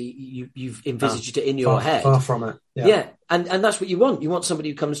how you've envisaged it in your head. Far from it. Yeah. And that's what you want. You want somebody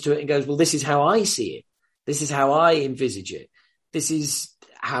who comes to it and goes, well, this is how I see it. This is how I envisage it. This is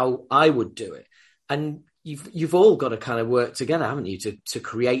how I would do it. And you've all got to kind of work together, haven't you, to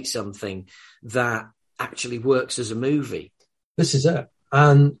create something that actually works as a movie. This is it.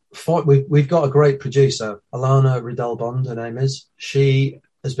 And we've got a great producer, Alana Riddell-Bond, her name is. She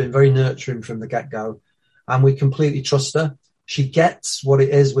has been very nurturing from the get-go, and we completely trust her. She gets what it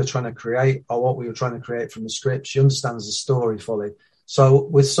is we're trying to create, or what we were trying to create from the script. She understands the story fully. So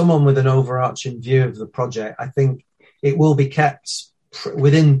with someone with an overarching view of the project, I think it will be kept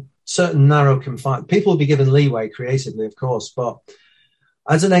within certain narrow confines. People will be given leeway creatively, of course. But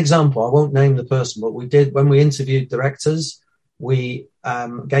as an example, I won't name the person, but we did, when we interviewed directors, we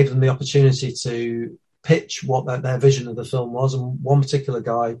gave them the opportunity to pitch what their vision of the film was. And one particular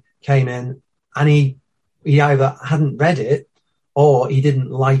guy came in and he either hadn't read it or he didn't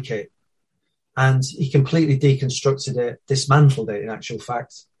like it. And he completely deconstructed it, dismantled it in actual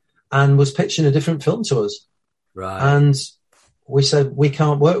fact, and was pitching a different film to us. Right. And we said we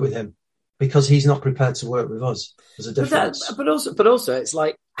can't work with him because he's not prepared to work with us. There's a difference. But also, it's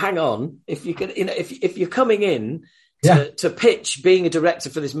like, hang on, if you could, if you're coming in to pitch being a director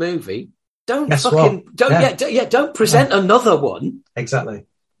for this movie, don't present another one. Exactly,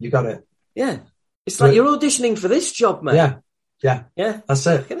 you got it. Yeah, it's like you're auditioning for this job, man. Yeah. That's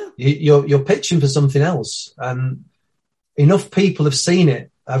it. You're pitching for something else. Enough people have seen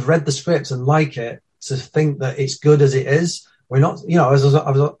it, have read the script and like it, to think that it's good as it is. We're not, as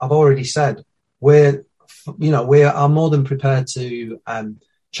I've already said, we are more than prepared to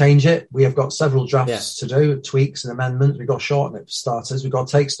change it. We have got several drafts to do, tweaks and amendments. We've got to shorten it for starters. We've got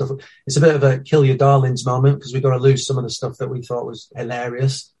to take stuff. It's a bit of a kill your darlings moment because we've got to lose some of the stuff that we thought was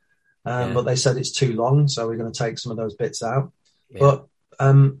hilarious. But they said it's too long, so we're going to take some of those bits out. Yeah. But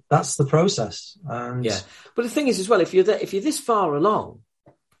that's the process. And but the thing is as well, if you're this far along,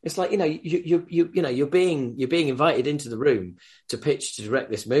 it's like, you're being invited into the room to pitch to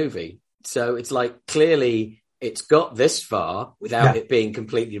direct this movie. So it's like, clearly it's got this far without it being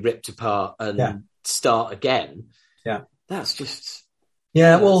completely ripped apart and start again. Yeah. That's just...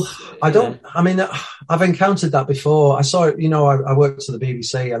 Yeah, well, I've encountered that before. I saw it, I worked at the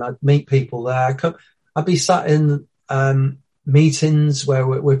BBC and I'd meet people there. I'd be sat in meetings where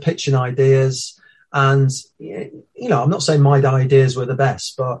we're pitching ideas, and, I'm not saying my ideas were the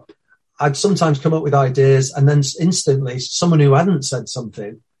best, but I'd sometimes come up with ideas and then instantly someone who hadn't said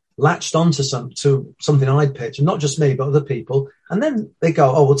something latched onto something I'd pitched, and not just me, but other people. And then they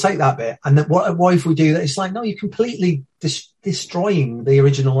go, "Oh, we'll take that bit." And then what if we do that? It's like, no, you're completely destroying the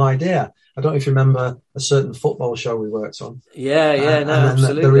original idea. I don't know if you remember a certain football show we worked on.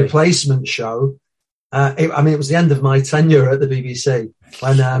 Absolutely. The replacement show. It was the end of my tenure at the BBC.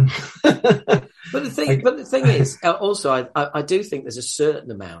 When, but the thing is, also, I do think there's a certain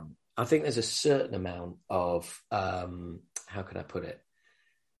amount. I think there's a certain amount of how can I put it?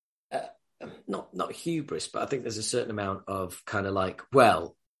 Not hubris, but I think there's a certain amount of kind of like,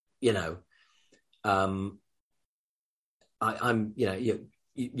 well, I'm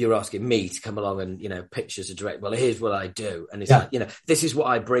you're asking me to come along and pitch as a director. Well, here's what I do, and it's like, this is what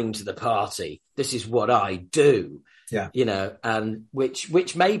I bring to the party. This is what I do. Yeah, and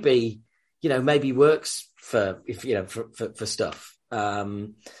which maybe maybe works for for stuff.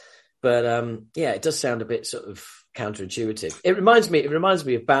 But it does sound a bit sort of counterintuitive. It reminds me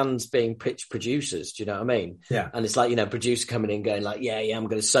of bands being pitch producers. Do you know what I mean? Yeah. And it's like, producer coming in going like, I'm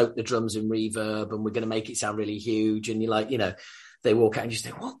going to soak the drums in reverb and we're going to make it sound really huge. And you're like, they walk out and you just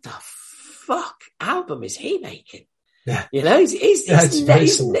think, what the fuck album is he making? Yeah. He's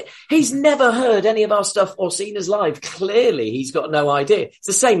never heard any of our stuff or seen us live. Clearly he's got no idea. It's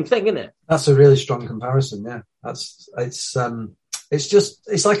the same thing, isn't it? That's a really strong comparison. Yeah.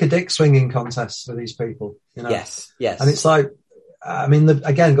 It's like a dick swinging contest for these people, Yes. And it's like,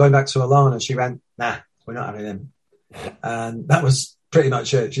 again, going back to Alana, she went, "Nah, we're not having him." And that was pretty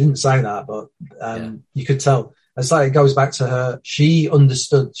much it. She didn't say that, but you could tell. It's like, it goes back to her. She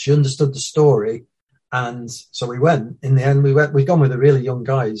understood the story. And so we went, in the end, we've gone with a really young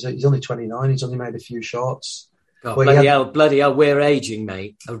guy. He's only 29. He's only made a few shorts. God, bloody hell, we're aging,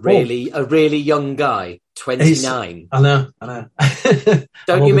 mate. A really young guy, 29. I know.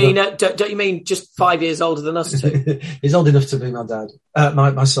 Don't you mean just 5 years older than us two? He's old enough to be my dad,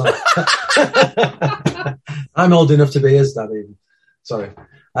 my son. I'm old enough to be his dad, even. Sorry.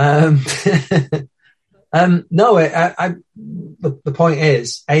 The point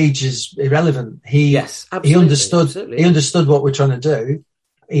is, age is irrelevant. He understood what we're trying to do.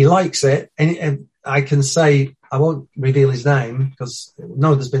 He likes it, and I can say, I won't reveal his name because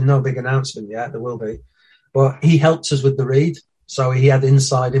there's been no big announcement yet. There will be, but he helped us with the read, so he had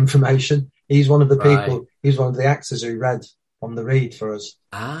inside information. He's one of the people. He's one of the actors who read on the read for us.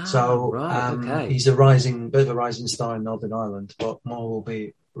 He's a bit of a rising star in Northern Ireland, but more will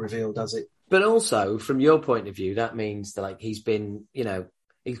be revealed as it. But also, from your point of view, that means that he's been,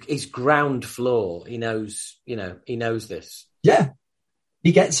 he's ground floor. He knows this. Yeah.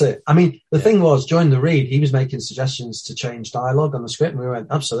 He gets it. The thing was, during the read, he was making suggestions to change dialogue on the script, and we went,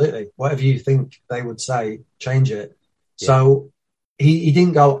 absolutely. Whatever you think they would say, change it. Yeah. So he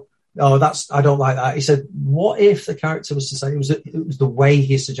didn't go, I don't like that. He said, what if the character was to say, it was the way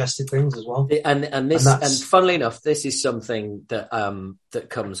he suggested things as well. And funnily enough, this is something that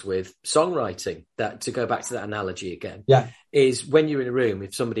comes with songwriting. That, to go back to that analogy again, is when you're in a room,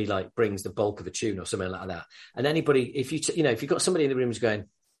 if somebody brings the bulk of a tune or something like that, and anybody, if you've got somebody in the room who's going,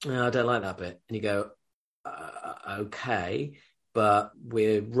 I don't like that bit, and you go, okay, but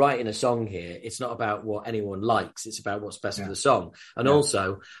we're writing a song here. It's not about what anyone likes. It's about what's best for the song. And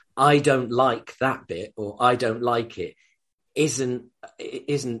also, I don't like that bit, or I don't like it, isn't,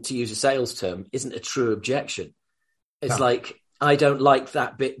 to use a sales term, isn't a true objection. It's like, I don't like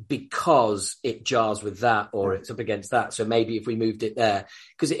that bit because it jars with that, or it's up against that. So maybe if we moved it there,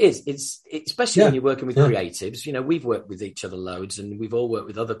 because it's especially when you're working with creatives, we've worked with each other loads, and we've all worked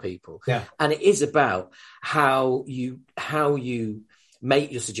with other people. Yeah. And it is about how you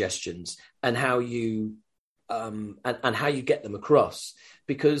make your suggestions and how you and how you get them across.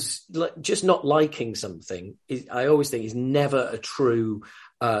 Because just not liking something I always think is never a true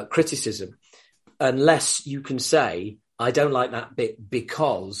criticism, unless you can say, I don't like that bit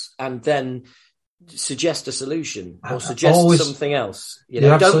because, and then suggest a solution or suggest something else.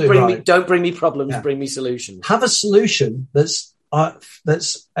 Don't bring me problems, bring me solutions. Have a solution that's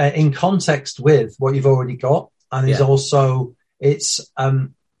in context with what you've already got, and is also it's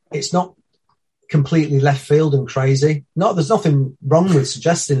not completely left field and crazy. There's nothing wrong with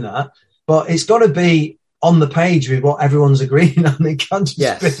suggesting that, but it's got to be on the page with what everyone's agreeing on. It can't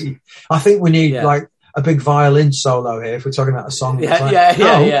just be. I think we need like a big violin solo here if we're talking about a song.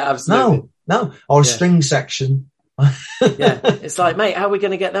 Absolutely. No, or a string section. It's like, mate, how are we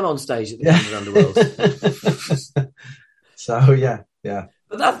going to get them on stage at the Underworld? So yeah.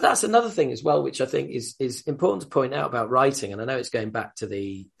 But that's another thing as well, which I think is important to point out about writing. And I know it's going back to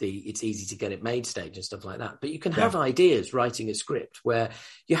the it's easy to get it made stage and stuff like that. But you can have ideas writing a script where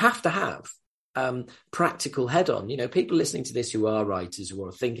you have to have practical head on. People listening to this who are writers, who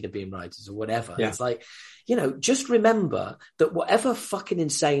are thinking of being writers or whatever. It's like, just remember that whatever fucking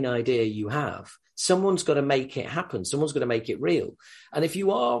insane idea you have, someone's got to make it happen. Someone's got to make it real. And if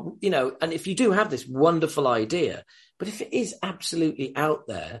you are, and if you do have this wonderful idea, but if it is absolutely out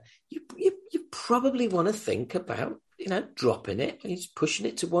there, you probably want to think about, dropping it and pushing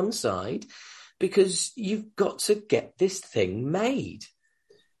it to one side, because you've got to get this thing made.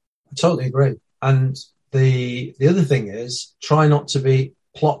 I totally agree. And the other thing is, try not to be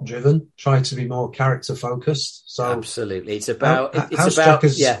plot driven, try to be more character focused. So absolutely, it's about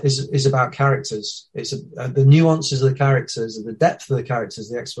is about characters. It's the nuances of the characters, the depth of the characters,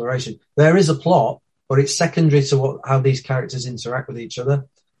 the exploration. There is a plot, but it's secondary to how these characters interact with each other,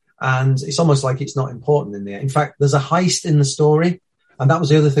 and it's almost like it's not important in the end. In fact, there's a heist in the story, and that was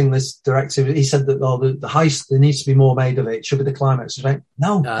the other thing. This director, he said that the heist, there needs to be more made of it. It should be the climax. Like,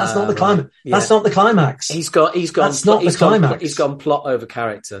 no, that's not the climax. Yeah. That's not the climax. He's gone. That's not the climax. He's gone plot over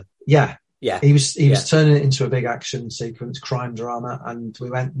character. Yeah. He was turning it into a big action sequence, crime drama, and we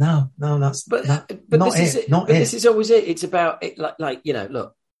went, no, that's not it. This is always it. It's about it.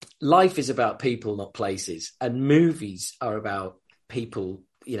 Look, life is about people, not places, and movies are about people.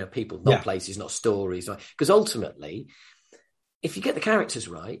 People, not places, not stories. Because ultimately, if you get the characters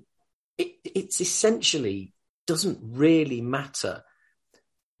right, it's essentially doesn't really matter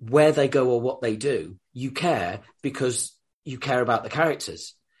where they go or what they do. You care because you care about the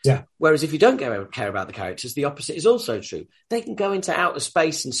characters. Yeah. Whereas if you don't care about the characters, the opposite is also true. They can go into outer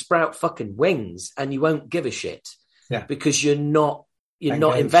space and sprout fucking wings, and you won't give a shit. Yeah. Because you're not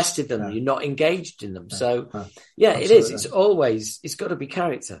invested in them. You're not engaged in them. Yeah. So Absolutely. It is. It's got to be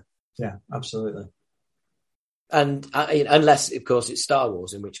character. Yeah, absolutely. And unless, of course, it's Star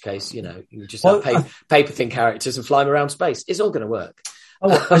Wars, in which case, you just have paper thin characters and fly them around space. It's all going to work.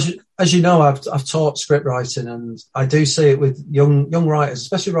 As you know, I've taught script writing, and I do see it with young writers,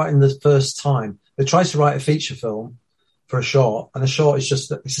 especially writing the first time. They try to write a feature film for a short, and a short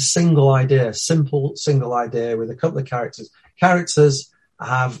is it's a single idea, simple single idea with a couple of characters. Characters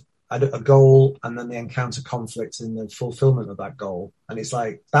have a goal, and then they encounter conflict in the fulfillment of that goal. And it's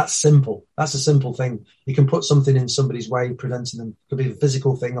like, that's simple. That's a simple thing. You can put something in somebody's way, preventing them. It could be a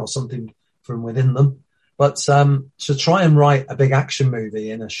physical thing or something from within them. But to try and write a big action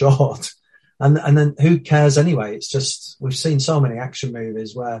movie in a short, and then who cares anyway? It's just, we've seen so many action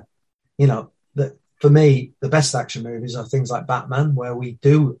movies where, that for me, the best action movies are things like Batman, where we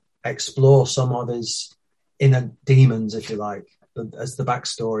do explore some of his inner demons, if you like, as the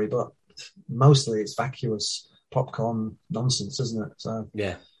backstory, but mostly it's vacuous popcorn nonsense, isn't it? So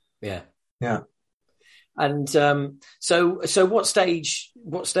yeah. And so what stage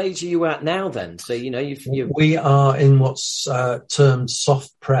are you at now then? So we are in what's termed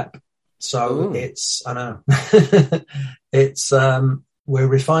soft prep. So it's we're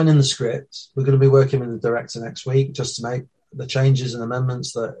refining the script. We're going to be working with the director next week just to make the changes and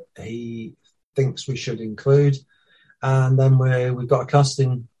amendments that he thinks we should include. And then we've got a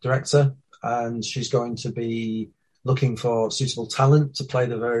casting director, and she's going to be looking for suitable talent to play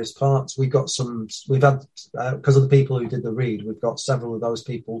the various parts. We've had, because of the people who did the read, we've got several of those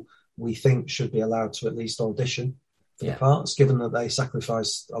people we think should be allowed to at least audition for the parts, given that they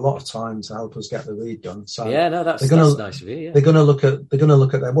sacrificed a lot of time to help us get the read done. So that's nice of you. Yeah. They're going to look at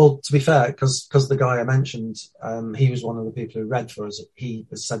that. Well, to be fair, because the guy I mentioned, he was one of the people who read for us. He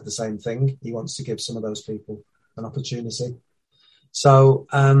has said the same thing. He wants to give some of those people an opportunity. So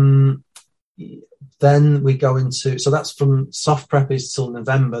then we go into, so that's from soft prep is till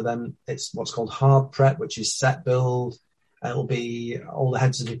November. Then it's what's called hard prep, which is set build. It'll be all the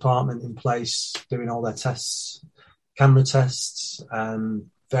heads of department in place doing all their tests, camera tests,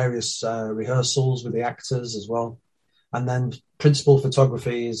 various rehearsals with the actors as well. And then principal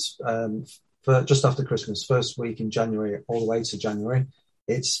photography is for just after Christmas, first week in January, all the way to January.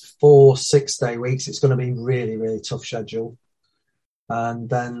 It's 4 6-day weeks. It's going to be really, really tough schedule. And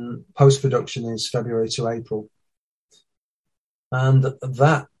then post-production is February to April. And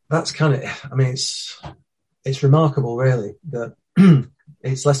that's kind of, it's remarkable, really, that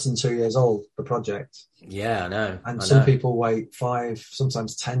it's less than 2 years old, the project. Yeah, I know. And some people wait 5,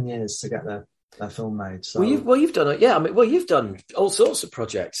 sometimes 10 years to get their film made. So you've done it. Yeah, I mean, you've done all sorts of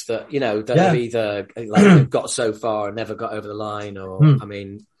projects that have either like got so far and never got over the line, or I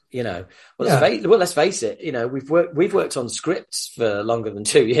mean, let's face it. We've worked on scripts for longer than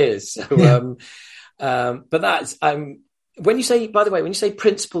 2 years. So, but that's when you say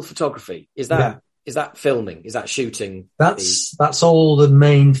principal photography, is that filming? Is that shooting? That's all the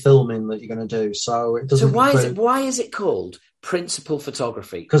main filming that you're going to do. So it doesn't. So why is it called principal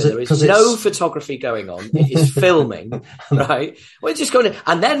photography? Because there is no photography going on. It is filming, right? We're just going to,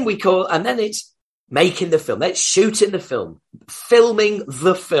 and then it's making the film. It's shooting the film, filming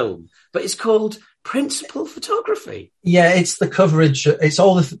the film, but it's called principal photography. Yeah, it's the coverage. It's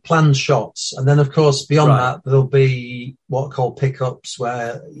all the planned shots, and then of course beyond that there'll be what are called pickups,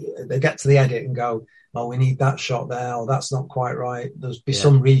 where they get to the edit and go, "Oh, we need that shot there. Or that's not quite right." There'll be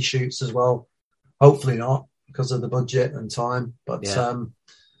some reshoots as well. Hopefully not, because of the budget and time. But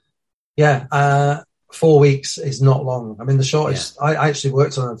 4 weeks is not long. I mean, the shortest. I actually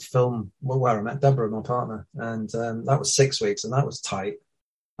worked on a film where I met Deborah, my partner, and that was 6 weeks, and that was tight.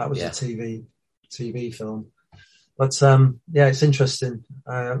 That was a TV film. But it's interesting.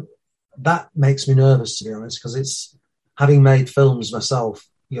 That makes me nervous, to be honest, because it's having made films myself.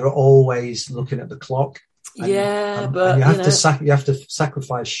 You're always looking at the clock. But you have to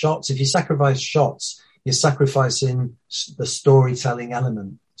sacrifice shots. If you sacrifice shots, you're sacrificing the storytelling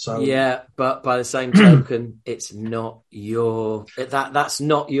element. So but by the same token, it's not your that's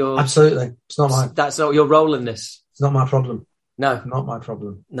not your absolutely. It's not my. That's not your role in this. It's not my problem. No, not my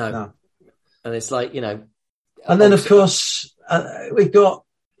problem. No. And it's like, and then of course we've got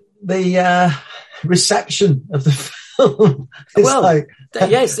the reception of the film. It's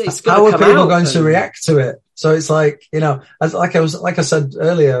how are people going to react to it? So it's like, like I said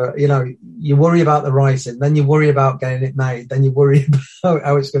earlier, you worry about the writing, then you worry about getting it made, then you worry about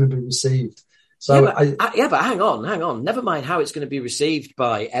how it's going to be received. So but hang on. Never mind how it's going to be received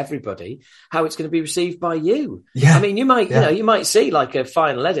by everybody, how it's going to be received by you. Yeah. I mean, you might, you might see like a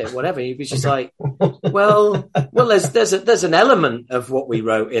final edit or whatever. You'd be just like, well, there's an element of what we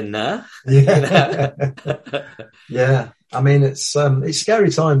wrote in there. Yeah. Yeah. I mean, it's scary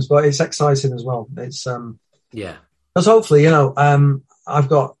times, but it's exciting as well. It's, because hopefully, I've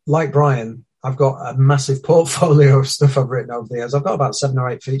got, like Brian, I've got a massive portfolio of stuff I've written over the years. I've got about 7 or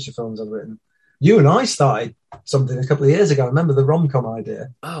 8 feature films I've written. You and I started something a couple of years ago. Remember the rom-com idea?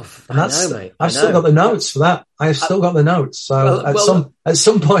 Oh, and I know, mate. I've still got the notes for that. I've still got the notes. So at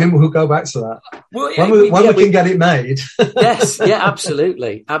some point we'll go back to that. Well, when we can get it made. Yes,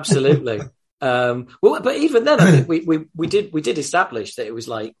 absolutely. But even then, I think we did establish that it was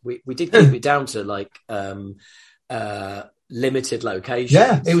like we did keep it down to like limited locations.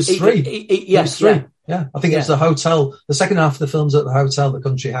 Yeah, it was 3. It was 3. Yeah, I think it was the hotel. The second half of the film's at the hotel, the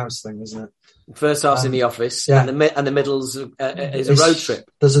country house thing, isn't it? First half's in the office, and the middle's is a road trip.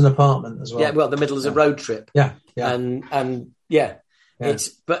 There's an apartment as well. Yeah, well, the middle is a road trip. Yeah. And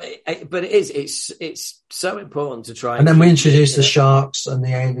it's so important to try. And then we introduced the sharks and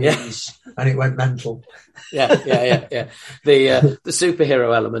the aliens, and it went mental. Yeah. The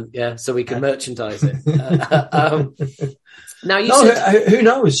superhero element, so we can merchandise it. Now who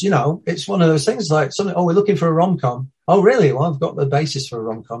knows? It's one of those things like something. Oh, we're looking for a rom-com. Oh, really? Well, I've got the basis for a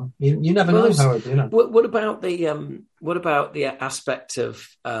rom-com. You never know, Howard. What about the aspect of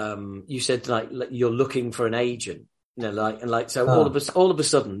you said like you're looking for an agent? All of a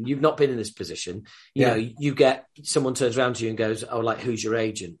sudden you've not been in this position. You get someone turns around to you and goes, "Oh, like who's your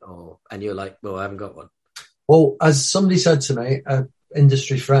agent?" And you're like, "Well, I haven't got one." Well, as somebody said to me, an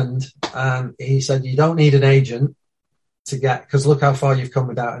industry friend, he said, "You don't need an agent to get, because look how far you've come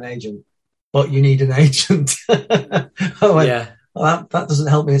without an agent, but you need an agent." Well, that doesn't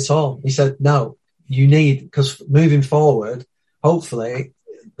help me at all. He said, "No, you need, because moving forward, hopefully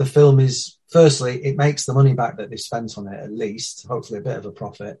the film is, firstly, it makes the money back that they spent on it, at least, hopefully a bit of a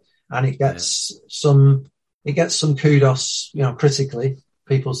profit, and it gets some kudos, critically.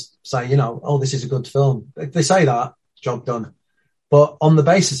 People say, oh, this is a good film. If they say that, job done. But on the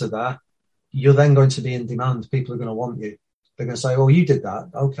basis of that, you're then going to be in demand. People are going to want you. They're going to say, "Oh, you did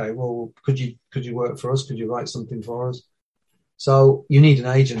that. Okay, well, could you work for us? Could you write something for us?" So you need an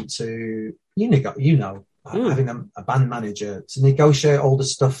agent to, having a band manager to negotiate all the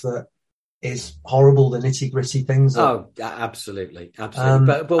stuff that is horrible, the nitty gritty things. Absolutely. But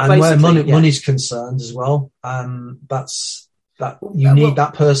and where money's concerned as well, you need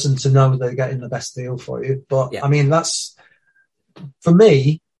that person to know they're getting the best deal for you. But I mean, that's, for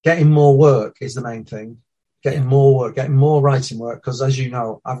me, getting more work is the main thing. getting more work, getting more writing work. Because as you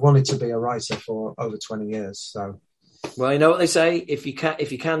know, I've wanted to be a writer for over 20 years. So, well, you know what they say: if you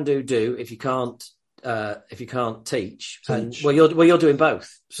can do. If you can't teach, then, well, you're doing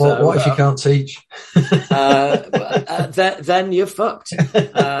both. So, well, what if you can't teach? Then you're fucked.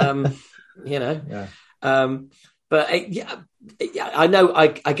 Yeah. But I know,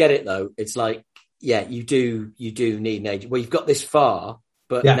 I get it though. It's like, you do need an agent. Well, you've got this far,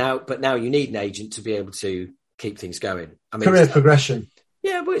 but now you need an agent to be able to keep things going. I mean, career progression.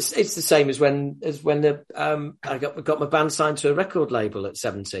 Yeah, but it's the same as when I got my band signed to a record label at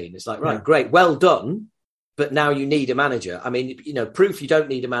 17. It's like, right, great, well done. But now you need a manager. I mean, proof you don't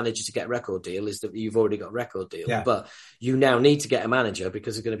need a manager to get a record deal is that you've already got a record deal. Yeah. But you now need to get a manager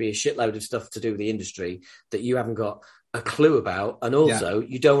because there's going to be a shitload of stuff to do with the industry that you haven't got a clue about. And also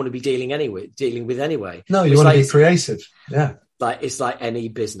you don't want to be dealing with anyway. No, you want to be creative. Yeah. It's like any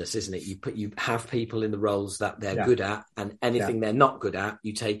business, isn't it? You have people in the roles that they're good at, and anything they're not good at,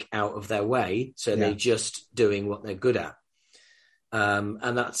 you take out of their way. So they're just doing what they're good at.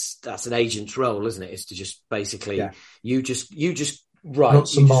 And that's an agent's role, isn't it? Is to just basically you just write,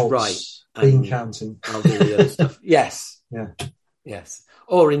 nuts and bolts, bean counting. I'll do the other stuff. Yes. Yeah. Yes.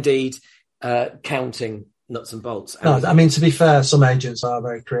 Or indeed, counting nuts and bolts. No, I mean, to be fair, some agents are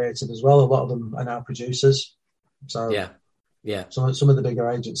very creative as well. A lot of them are now producers. So yeah. Some of the bigger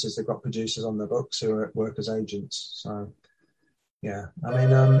agencies, they've got producers on their books who work as agents. So yeah, I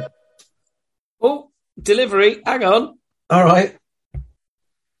mean, delivery. Hang on. All right.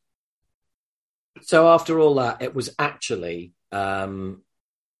 So after all that, it was actually some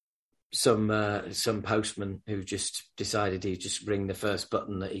postman who just decided he'd just ring the first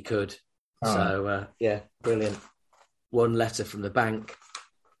button that he could. So brilliant. One letter from the bank.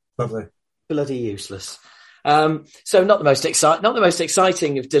 Lovely. Bloody useless. So not the most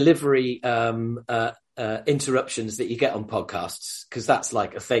exciting of delivery interruptions that you get on podcasts, because that's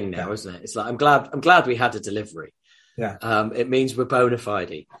like a thing now, isn't it? It's like I'm glad we had a delivery. Yeah. It means we're bona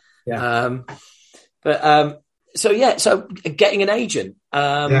fide. Yeah. So getting an agent,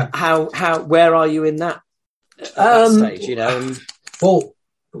 where are you in that, at that stage, Well,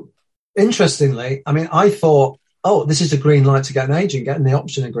 interestingly, I mean, I thought, this is a green light to get an agent, getting the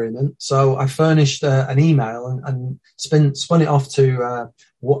option agreement. So I furnished an email and spun it off to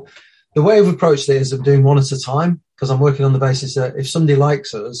the way I've approached it is I'm doing one at a time, because I'm working on the basis that if somebody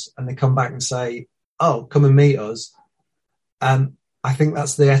likes us and they come back and say, come and meet us, I think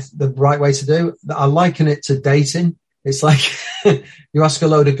that's the right way to do. I liken it to dating. It's like you ask a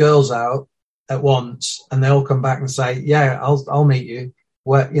load of girls out at once and they all come back and say, I'll meet you.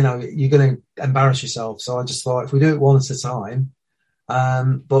 Where, you're going to embarrass yourself. So I just thought if we do it one at a time,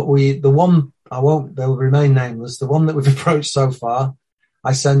 they'll remain nameless. The one that we've approached so far,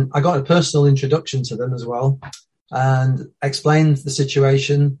 I got a personal introduction to them as well and explained the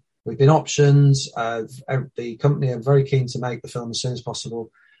situation. We've been options. The company are very keen to make the film as soon as possible.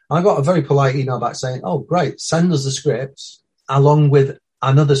 And I got a very polite email back saying, great, send us the scripts along with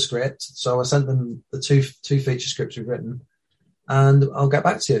another script. So I sent them the two feature scripts we've written, and I'll get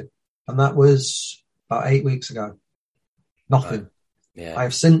back to you. And that was about 8 weeks ago. Nothing. Yeah. I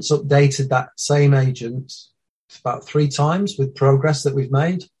have since updated that same agent about 3 times with progress that we've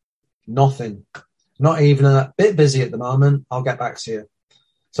made. Nothing. Not even a bit busy at the moment. I'll get back to you.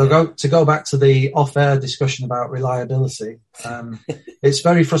 So go back to the off-air discussion about reliability. It's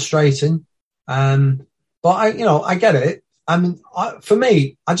very frustrating. But I get it. I mean, for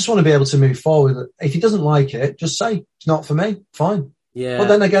me, I just want to be able to move forward. If he doesn't like it, just say it's not for me. Fine. Yeah. But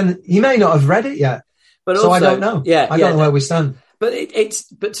then again, he may not have read it yet. But so also, I don't know. I don't know where we stand. But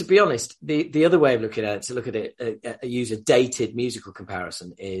but to be honest, the other way of looking at it, to look at it, use a dated musical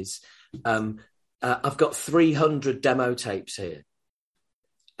comparison is, I've got 300 demo tapes here,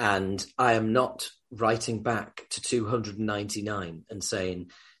 and I am not writing back to 299 and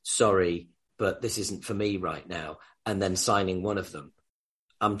saying, sorry, but this isn't for me right now, and then signing one of them.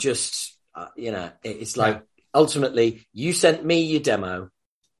 I'm just, it's like, ultimately, you sent me your demo.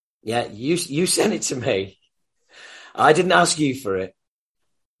 Yeah, you sent it to me. I didn't ask you for it.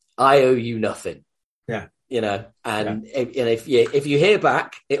 I owe you nothing. Yeah. If you hear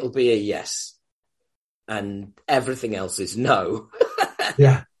back, it'll be a yes. And everything else is no.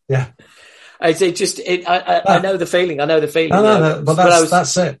 Yeah. I know the feeling. No, but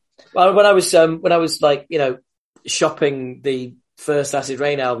that's it. Well, when I was like, shopping the first Acid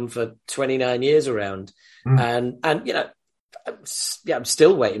Rain album for 29 years around, and I'm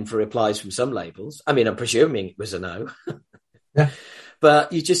still waiting for replies from some labels. I mean, I'm presuming it was a no. Yeah.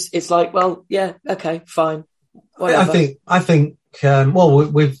 But it's like, well, yeah, okay, fine. Whatever. I think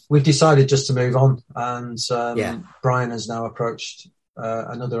we've decided just to move on, and Brian has now approached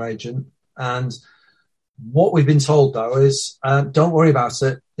another agent, and what we've been told though is don't worry about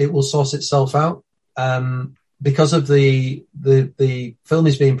it; it will sort itself out. Because of the film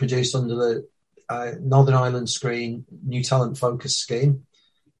is being produced under the Northern Ireland Screen New Talent Focus Scheme,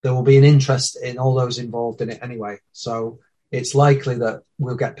 there will be an interest in all those involved in it anyway. So it's likely that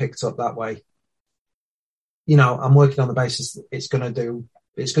we'll get picked up that way. You know, I'm working on the basis that it's going to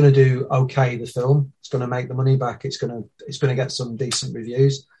do okay. The film, it's going to make the money back. It's going to get some decent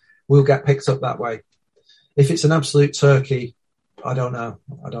reviews. We'll get picked up that way. If it's an absolute turkey, I don't know.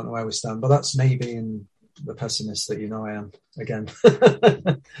 I don't know where we stand. But that's me being the pessimist that you know I am again.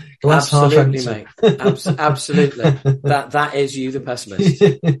 Glass absolutely, half empty. Mate. Absolutely. That is you, the pessimist.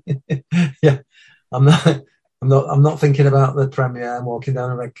 Yeah, I'm not thinking about the premiere and walking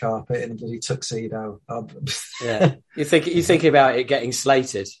down a red carpet in a bloody tuxedo. Yeah, you're thinking about it getting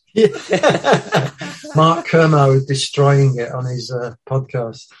slated. Yeah. Mark Kermode destroying it on his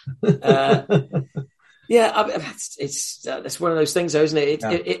podcast. Yeah, it's one of those things, though, isn't it?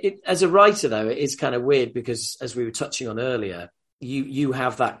 It as a writer, though, it is kind of weird because, as we were touching on earlier, you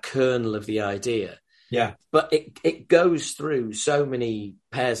have that kernel of the idea. Yeah, but it goes through so many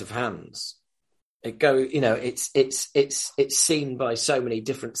pairs of hands. It's seen by so many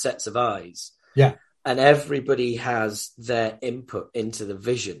different sets of eyes. Yeah, and everybody has their input into the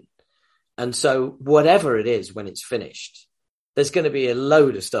vision, and so whatever it is when it's finished, there's going to be a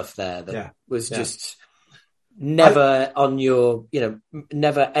load of stuff there that was just never on your,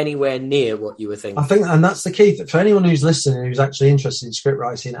 never anywhere near what you were thinking. I think, and that's the key for anyone who's listening, who's actually interested in script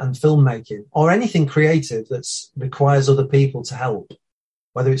writing and filmmaking or anything creative that requires other people to help,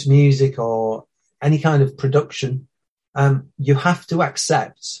 whether it's music or any kind of production. You have to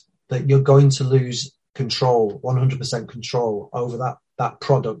accept that you're going to lose control, 100% control over that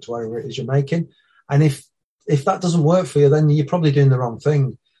product, whatever it is you're making. And if that doesn't work for you, then you're probably doing the wrong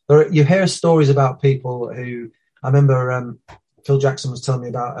thing. You hear stories about people who, I remember Phil Jackson was telling me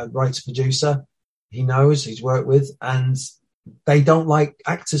about a writer-producer he's worked with, and they don't like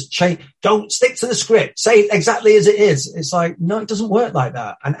actors change. Don't stick to the script. Say it exactly as it is. It's like, no, it doesn't work like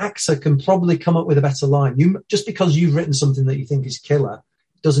that. An actor can probably come up with a better line. Just because you've written something that you think is killer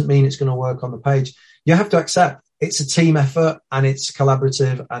doesn't mean it's going to work on the page. You have to accept it's a team effort and it's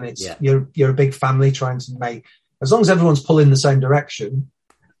collaborative and it's you're a big family trying to make. As long as everyone's pulling the same direction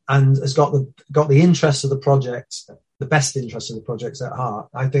and has got the interest of the project, the best interest of the project at heart,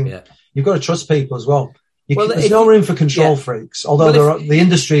 I think you've got to trust people as well. There's no room for control freaks, although the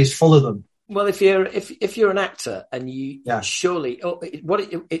industry is full of them. Well, if you're an actor and you surely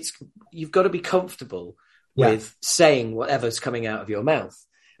you've got to be comfortable with saying whatever's coming out of your mouth,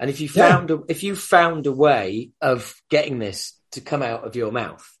 and if you found a way of getting this to come out of your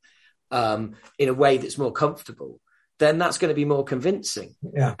mouth in a way that's more comfortable, then that's going to be more convincing.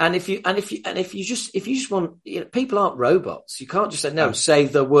 Yeah. And if you just want, people aren't robots. You can't just say, say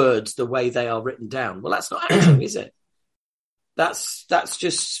the words the way they are written down. Well, that's not acting, is it? That's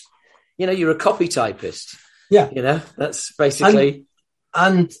just, you're a copy typist. Yeah. That's basically.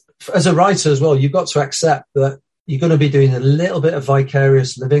 And as a writer as well, you've got to accept that you're going to be doing a little bit of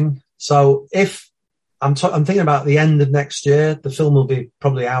vicarious living. So if I'm thinking about the end of next year, the film will be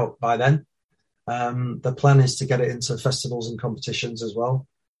probably out by then. The plan is to get it into festivals and competitions as well.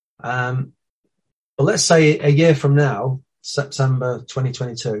 But let's say a year from now, September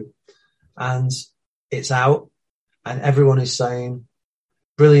 2022, and it's out and everyone is saying,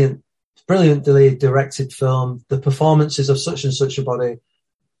 brilliantly directed film, the performances of such and such a body,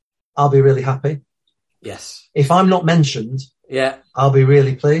 I'll be really happy. Yes. If I'm not mentioned, I'll be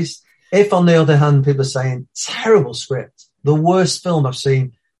really pleased. If, on the other hand, people are saying, terrible script, the worst film I've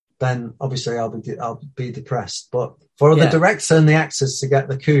seen, then obviously I'll be depressed. But for the director and the actors to get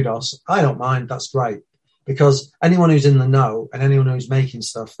the kudos, I don't mind. That's great. Because anyone who's in the know and anyone who's making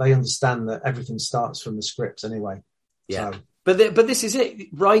stuff, they understand that everything starts from the script anyway. Yeah. So. But this is it.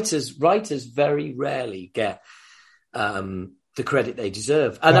 Writers very rarely get the credit they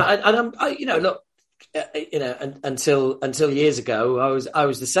deserve. And until years ago, I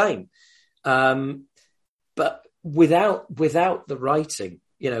was the same. But without the writing,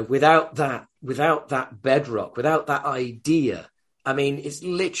 without that bedrock, without that idea, I mean, it's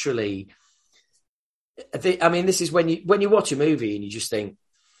literally. This is when you watch a movie and you just think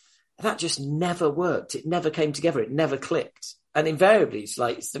that just never worked. It never came together. It never clicked. And invariably, it's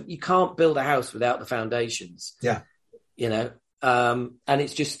like you can't build a house without the foundations. Yeah, and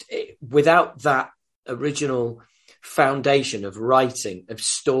it's just without that original foundation of writing, of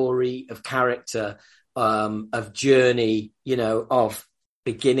story, of character, of journey, you know, of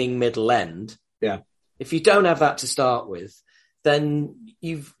beginning, middle, end. Yeah. If you don't have that to start with, then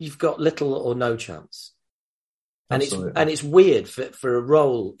you've got little or no chance. And it's weird for a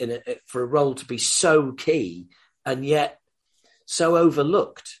role to be so key and yet so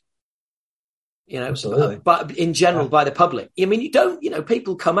overlooked. You know, but in general, by the public. I mean, you don't, you know,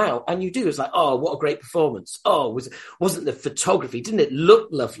 people come out and you do. It's like, oh, what a great performance. Oh, wasn't the photography? Didn't it look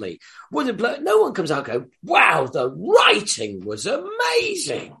lovely? No one comes out and go, wow, the writing was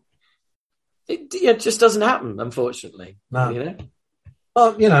amazing. It just doesn't happen, unfortunately. No. You know?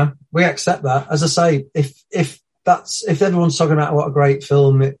 Well, you know, we accept that. As I say, if everyone's talking about what a great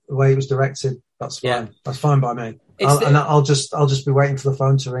film, the way it was directed, that's fine. Yeah. That's fine by me. I'll just be waiting for the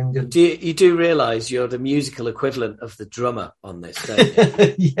phone to ring. And you do realise you're the musical equivalent of the drummer on this, don't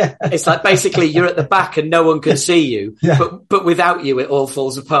you? Yeah. It's like basically you're at the back and no one can see you, but without you, it all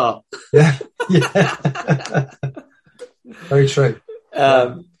falls apart. Yeah, yeah. Very true.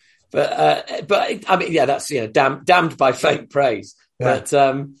 But I mean, yeah, that's, you know, damned by faint praise. Yeah. But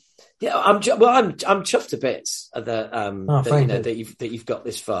yeah, I'm chuffed to bits that you've got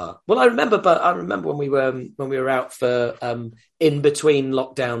this far. Well, I remember when we were out for in between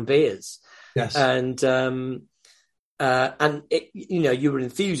lockdown beers. Yes. And it, you know, you were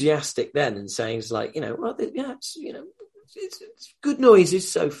enthusiastic then and saying it's like, you know, well, yeah, it's, you know, it's good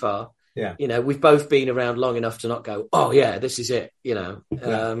noises so far. Yeah. You know, we've both been around long enough to not go, oh yeah, this is it. You know,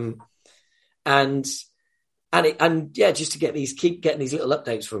 And yeah, just to keep getting these little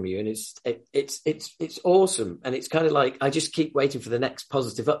updates from you, and it's awesome, and it's kind of like I just keep waiting for the next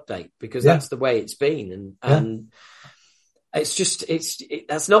positive update because that's the way it's been, and it's just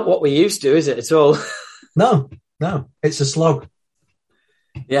that's not what we used to, is it at all? No, it's a slog.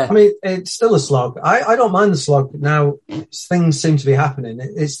 Yeah, I mean it's still a slog. I don't mind the slog now. Things seem to be happening.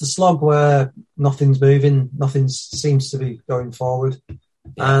 It's the slog where nothing's moving, nothing seems to be going forward,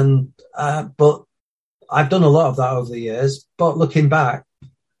 and but. I've done a lot of that over the years, but looking back,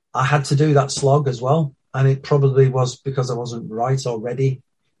 I had to do that slog as well. And it probably was because I wasn't right or ready.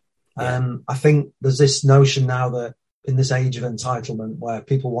 I think there's this notion now that in this age of entitlement where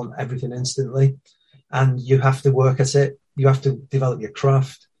people want everything instantly and you have to work at it. You have to develop your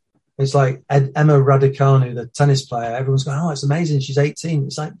craft. It's like Emma Raducanu, the tennis player. Everyone's going, oh, it's amazing. She's 18.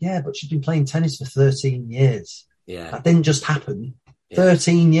 It's like, yeah, but she's been playing tennis for 13 years. Yeah. That didn't just happen.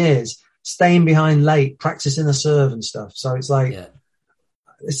 13 years. Staying behind late, practicing a serve and stuff. So it's like,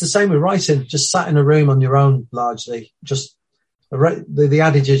 it's the same with writing, just sat in a room on your own, largely. Just the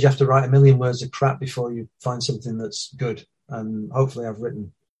adage is you have to write 1,000,000 words of crap before you find something that's good. And hopefully I've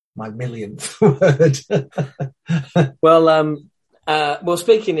written my 1,000,000th word. Well,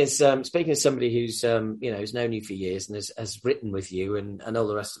 speaking as somebody who's, you know, who's known you for years and has written with you and all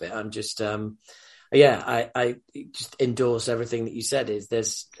the rest of it, I'm just, I just endorse everything that you said.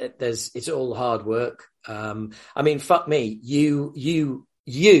 It's all hard work. I mean, fuck me, you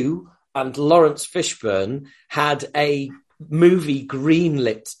and Lawrence Fishburne had a movie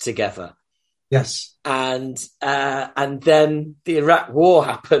greenlit together. Yes. And then the Iraq War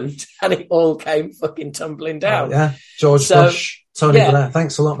happened and it all came fucking tumbling down. Oh, yeah. George Bush, Tony Blair.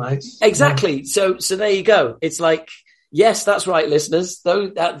 Thanks a lot, mate. Exactly. Yeah. So there you go. It's like, yes, that's right, listeners. Though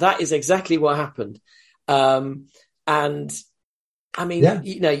that is exactly what happened. And I mean,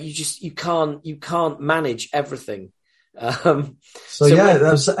 you know, you can't manage everything. That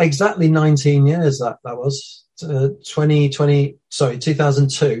was exactly 19 years. That was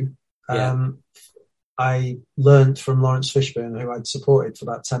 2002. I learned from Lawrence Fishburne, who I'd supported for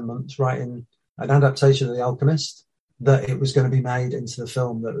about 10 months, writing an adaptation of The Alchemist, that it was going to be made into the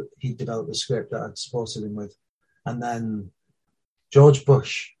film that he developed the script that I'd supported him with. And then George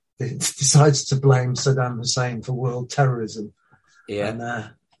Bush decides to blame Saddam Hussein for world terrorism. Yeah.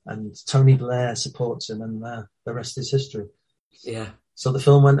 And Tony Blair supports him, and the rest is history. Yeah. So the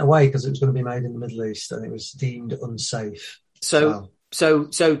film went away because it was going to be made in the Middle East and it was deemed unsafe. So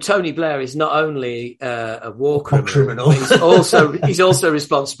Tony Blair is not only a war criminal. But he's also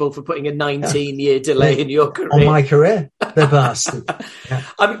responsible for putting a 19-year delay in your career. On my career, the bastard. Yeah.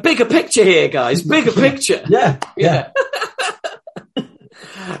 I mean, bigger picture here, guys. Bigger picture. Yeah.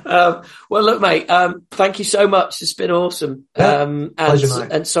 Well, look, mate. Thank you so much. It's been awesome. Pleasure,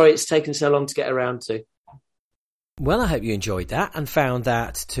 mate. And sorry it's taken so long to get around to. Well, I hope you enjoyed that and found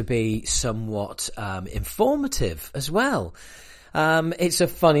that to be somewhat informative as well. It's a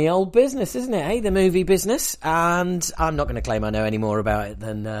funny old business, isn't it? Hey, the movie business. And I'm not going to claim I know any more about it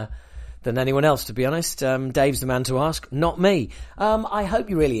than than anyone else, to be honest. Dave's the man to ask, not me. I hope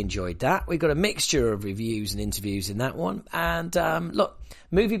you really enjoyed that. We've got a mixture of reviews and interviews in that one. And look,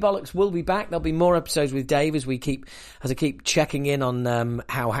 Movie Bollocks will be back. There'll be more episodes with Dave as I keep checking in on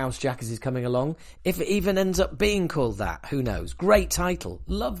how House Jackers is coming along. If it even ends up being called that, who knows? Great title.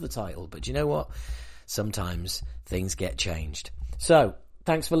 Love the title. But you know what? Sometimes things get changed. So,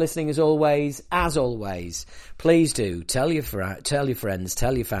 thanks for listening as always. As always, please do tell your friends, tell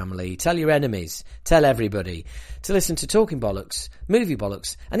your family, tell your enemies, tell everybody to listen to Talking Bollocks, Movie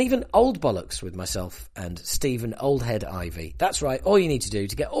Bollocks, and even Old Bollocks with myself and Stephen Oldhead Ivy. That's right. All you need to do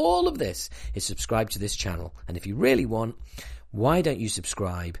to get all of this is subscribe to this channel. And if you really want, why don't you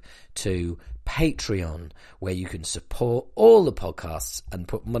subscribe to Patreon, where you can support all the podcasts and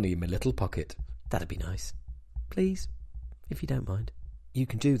put money in my little pocket? That'd be nice. Please, if you don't mind. You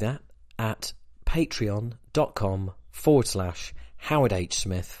can do that at patreon.com/Howard H.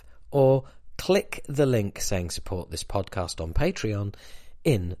 Smith, or click the link saying support this podcast on Patreon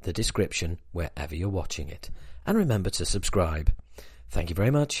in the description wherever you're watching it. And remember to subscribe. Thank you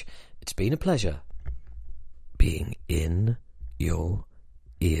very much. It's been a pleasure being in your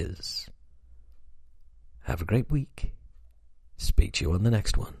ears. Have a great week. Speak to you on the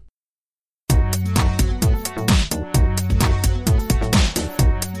next one.